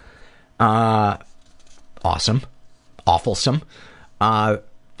 Awesome. Awfulsome.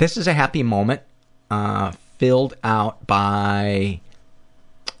 This is a happy moment filled out by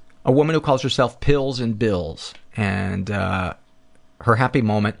a woman who calls herself Pills and Bills. And her happy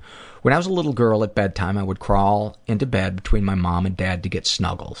moment, when I was a little girl at bedtime, I would crawl into bed between my mom and dad to get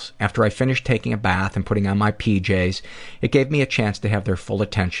snuggles. After I finished taking a bath and putting on my PJs, it gave me a chance to have their full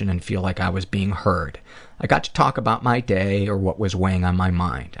attention and feel like I was being heard. I got to talk about my day or what was weighing on my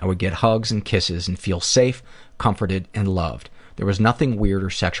mind. I would get hugs and kisses and feel safe, comforted, and loved. There was nothing weird or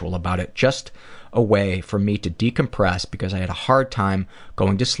sexual about it, just a way for me to decompress because I had a hard time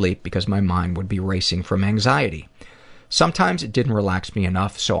going to sleep because my mind would be racing from anxiety. Sometimes it didn't relax me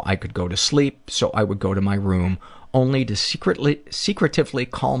enough so I could go to sleep, so I would go to my room, only to secretively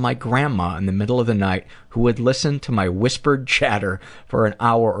call my grandma in the middle of the night, who would listen to my whispered chatter for an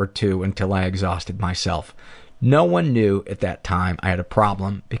hour or two until I exhausted myself. No one knew at that time I had a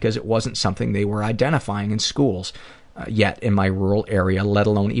problem because it wasn't something they were identifying in schools yet in my rural area, let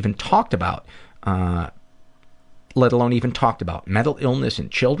alone even talked about. Mental illness in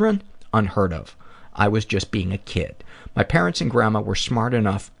children? Unheard of. I was just being a kid. My parents and grandma were smart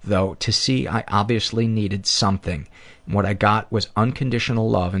enough, though, to see I obviously needed something. And what I got was unconditional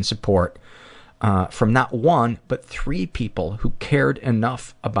love and support from not one, but 3 people who cared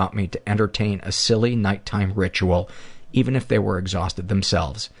enough about me to entertain a silly nighttime ritual, even if they were exhausted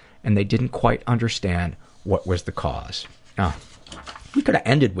themselves, and they didn't quite understand what was the cause. We could have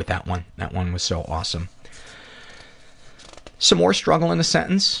ended with that one. That one was so awesome. Some more struggle in a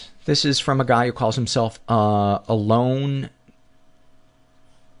sentence. This is from a guy who calls himself Alone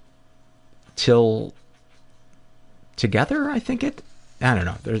Till Together, I think it. I don't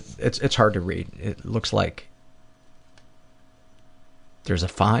know. It's hard to read. It looks like there's a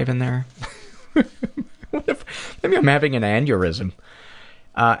 5 in there. Maybe I'm having an aneurysm.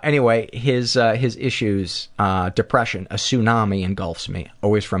 Anyway, his issues, depression, a tsunami engulfs me,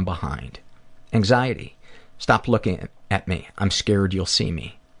 always from behind. Anxiety, stop looking at me, I'm scared you'll see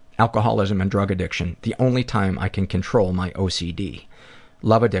me. Alcoholism and drug addiction, the only time I can control my OCD.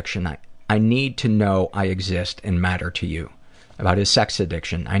 Love addiction, I need to know I exist and matter to you. About his sex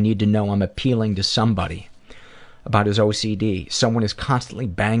addiction, I need to know I'm appealing to somebody. About his OCD, someone is constantly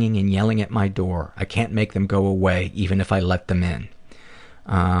banging and yelling at my door. I can't make them go away, even if I let them in.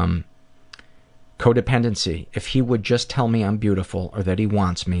 Codependency, if he would just tell me I'm beautiful or that he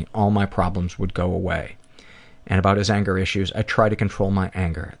wants me, all my problems would go away. And about his anger issues, I try to control my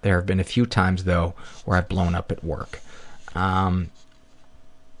anger. There have been a few times, though, where I've blown up at work.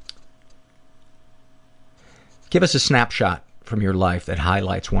 Give us a snapshot from your life that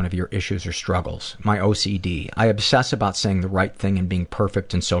highlights one of your issues or struggles. My OCD. I obsess about saying the right thing and being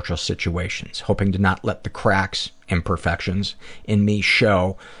perfect in social situations, hoping to not let the cracks, imperfections, in me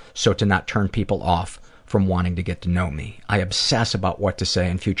show, so to not turn people off from wanting to get to know me. I obsess about what to say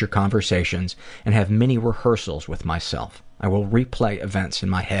in future conversations and have many rehearsals with myself. I will replay events in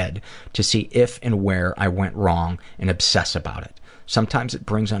my head to see if and where I went wrong and obsess about it. Sometimes it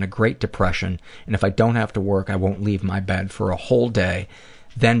brings on a great depression, and if I don't have to work, I won't leave my bed for a whole day,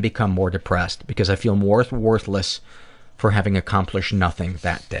 then become more depressed because I feel worthless for having accomplished nothing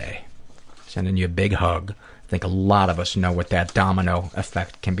that day. Sending you a big hug. I think a lot of us know what that domino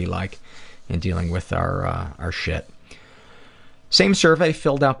effect can be like in dealing with our shit. Same survey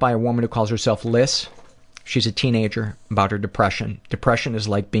filled out by a woman who calls herself Liz. She's a teenager, about her depression. Depression is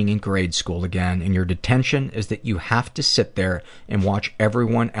like being in grade school again, and your detention is that you have to sit there and watch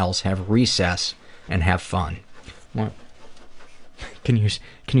everyone else have recess and have fun. What? Can you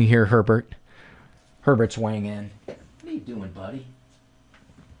hear Herbert? Herbert's weighing in. What are you doing, buddy?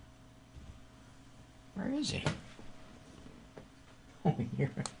 Where is he? Oh,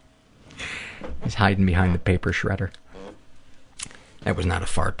 here. He's hiding behind the paper shredder. That was not a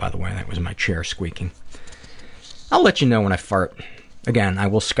fart, by the way. That was my chair squeaking. I'll let you know when I fart. Again, I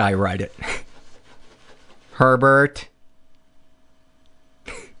will skywrite it. Herbert.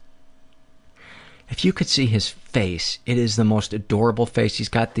 If you could see his face, it is the most adorable face. He's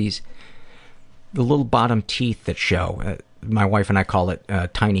got the little bottom teeth that show. My wife and I call it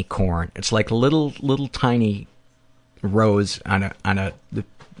tiny corn. It's like little tiny rows on a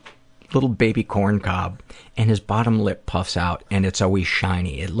little baby corn cob, and his bottom lip puffs out, and it's always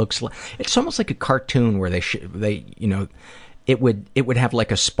shiny. It looks like it's almost like a cartoon where it would have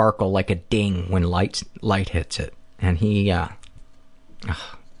like a sparkle, like a ding when light hits it. And he, I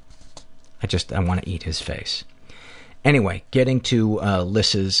want to eat his face. Anyway, getting to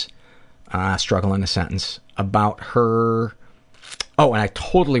Liz's struggle in a sentence about her. Oh, and I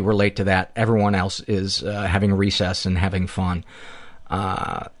totally relate to that. Everyone else is having recess and having fun.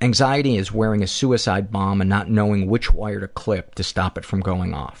 Anxiety is wearing a suicide bomb and not knowing which wire to clip to stop it from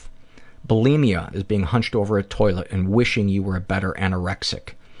going off. Bulimia is being hunched over a toilet and wishing you were a better anorexic.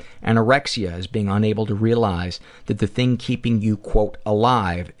 Anorexia is being unable to realize that the thing keeping you, quote,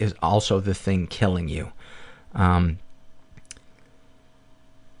 alive is also the thing killing you. And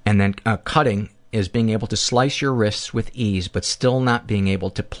then cutting is being able to slice your wrists with ease, but still not being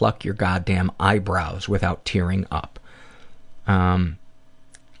able to pluck your goddamn eyebrows without tearing up.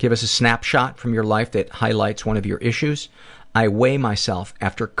 Give us a snapshot from your life that highlights one of your issues. I weigh myself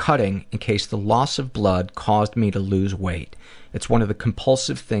after cutting in case the loss of blood caused me to lose weight. It's one of the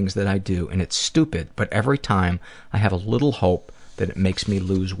compulsive things that I do, and it's stupid, but every time I have a little hope that it makes me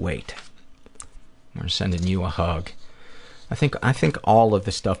lose weight. We're sending you a hug. I think all of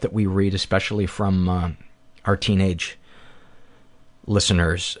the stuff that we read, especially from our teenage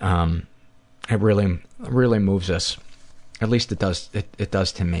listeners, it really moves us. At least it does. It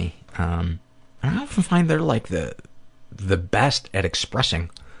does to me. I often find they're like the best at expressing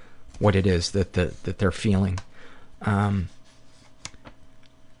what it is that they're feeling.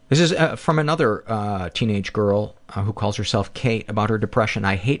 This is from another teenage girl who calls herself Kate about her depression.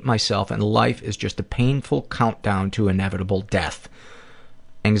 I hate myself and life is just a painful countdown to inevitable death.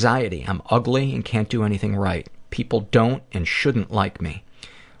 Anxiety. I'm ugly and can't do anything right. People don't and shouldn't like me.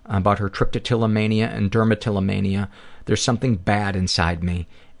 About her trichotillomania and dermatillomania. There's something bad inside me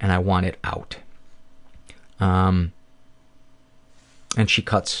and I want it out. And she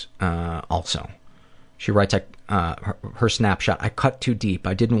cuts also. She writes her snapshot. I cut too deep.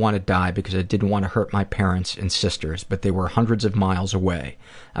 I didn't want to die because I didn't want to hurt my parents and sisters, but they were hundreds of miles away.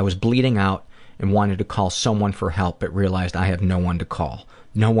 I was bleeding out and wanted to call someone for help, but realized I have no one to call.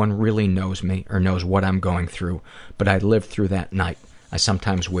 No one really knows me or knows what I'm going through, but I lived through that night. I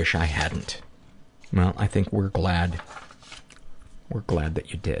sometimes wish I hadn't. Well, I think we're glad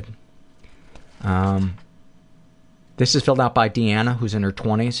that you did. This is filled out by Deanna, who's in her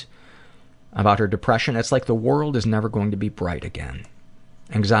 20s, about her depression. It's like the world is never going to be bright again.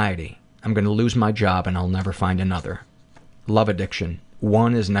 Anxiety. I'm going to lose my job and I'll never find another. Love addiction.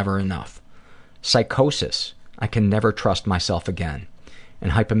 One is never enough. Psychosis. I can never trust myself again.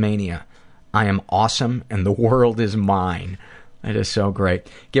 And hypomania. I am awesome and the world is mine. That is so great.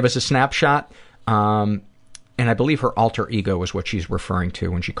 Give us a snapshot. And I believe her alter ego is what she's referring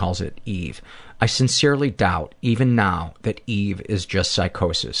to when she calls it Eve. I sincerely doubt, even now, that Eve is just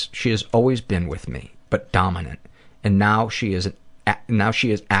psychosis. She has always been with me, but dominant. And now she is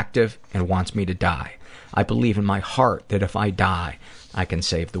active and wants me to die. I believe in my heart that if I die, I can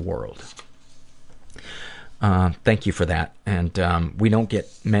save the world. Thank you for that. And we don't get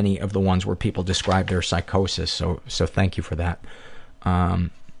many of the ones where people describe their psychosis, so thank you for that.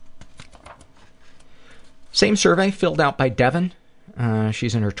 Same survey filled out by Devin.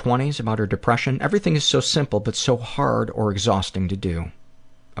 She's in her 20s, about her depression. Everything is so simple but so hard or exhausting to do.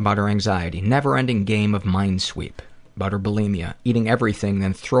 About her anxiety. Never-ending game of minesweep. About her bulimia. Eating everything,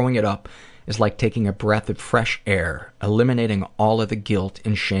 then throwing it up is like taking a breath of fresh air, eliminating all of the guilt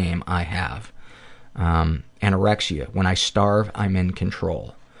and shame I have. Anorexia. When I starve, I'm in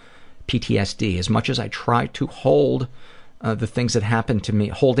control. PTSD. As much as I try to hold the things that happened to me,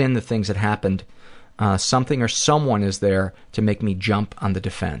 hold in the things that happened, something or someone is there to make me jump on the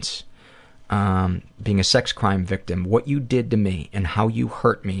defense. Being a sex crime victim, what you did to me and how you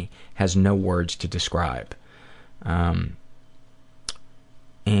hurt me has no words to describe. And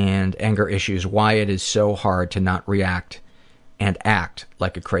anger issues, why it is so hard to not react and act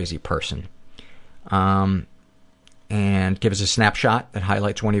like a crazy person. And give us a snapshot that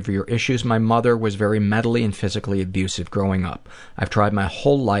highlights one of your issues. My mother was very mentally and physically abusive growing up. I've tried my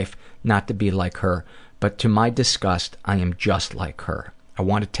whole life not to be like her, but to my disgust, I am just like her. I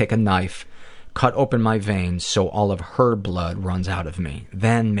want to take a knife, cut open my veins so all of her blood runs out of me.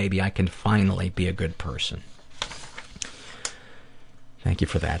 Then maybe I can finally be a good person. Thank you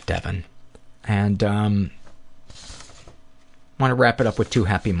for that, Devin. And want to wrap it up with 2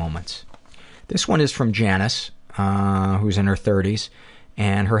 happy moments. This one is from Janice, who's in her 30s,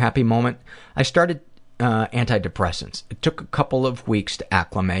 and her happy moment, I started antidepressants. It took a couple of weeks to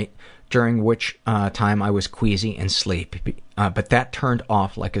acclimate, during which time I was queasy and sleepy, but that turned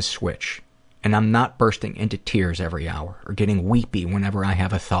off like a switch. And I'm not bursting into tears every hour or getting weepy whenever I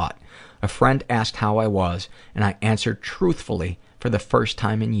have a thought. A friend asked how I was, and I answered truthfully for the first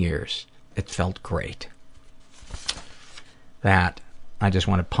time in years. It felt great. That, I just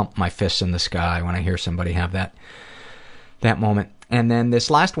want to pump my fists in the sky when I hear somebody have that moment. And then this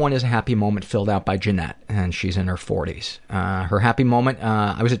last one is a happy moment filled out by Jeanette, and she's in her 40s. Her happy moment,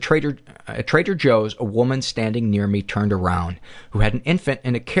 I was at Trader Joe's. A woman standing near me turned around who had an infant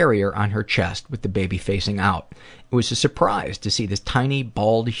in a carrier on her chest with the baby facing out. It was a surprise to see this tiny,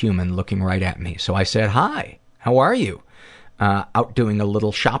 bald human looking right at me. So I said, "Hi, how are you? Out doing a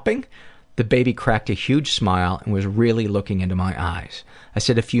little shopping?" The baby cracked a huge smile and was really looking into my eyes. I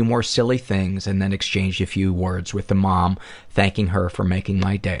said a few more silly things and then exchanged a few words with the mom, thanking her for making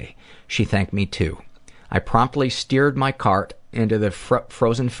my day. She thanked me too. I promptly steered my cart into the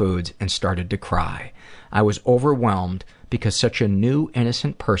frozen foods and started to cry. I was overwhelmed because such a new,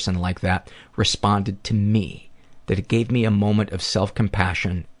 innocent person like that responded to me. that it gave me a moment of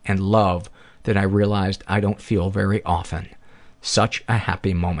self-compassion and love that I realized I don't feel very often. Such a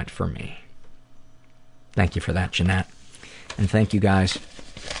happy moment for me. Thank you for that, Jeanette. And thank you guys.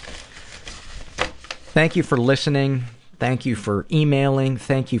 Thank you for listening. Thank you for emailing.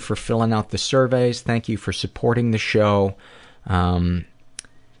 Thank you for filling out the surveys. Thank you for supporting the show. Thank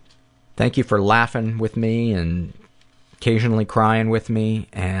you for laughing with me and occasionally crying with me.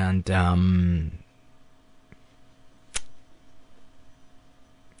 And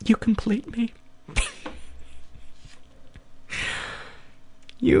you complete me.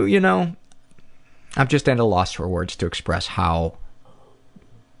 You know, I'm just at a loss for words to express how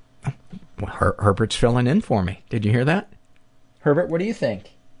Herbert's filling in for me. Did you hear that? Herbert, what do you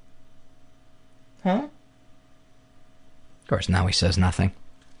think? Huh? Of course, now he says nothing.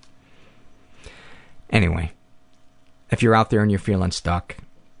 Anyway, if you're out there and you're feeling stuck,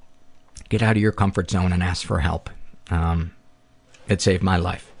 get out of your comfort zone and ask for help. It saved my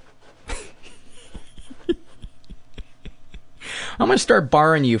life. I'm going to start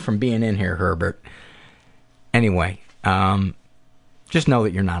barring you from being in here, Herbert. Anyway, just know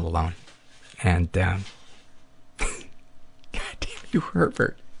that you're not alone. And, God damn you,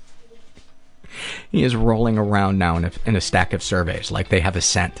 Herbert. He is rolling around now in a stack of surveys like they have a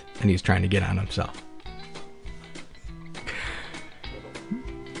scent, and he's trying to get on himself.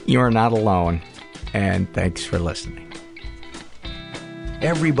 You are not alone, and thanks for listening.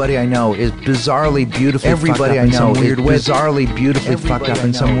 Everybody I know is bizarrely beautifully fucked up in some weird way. Bizarrely beautifully fucked up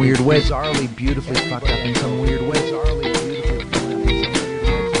in some weird way. Bizarrely beautifully fucked up in some weird way.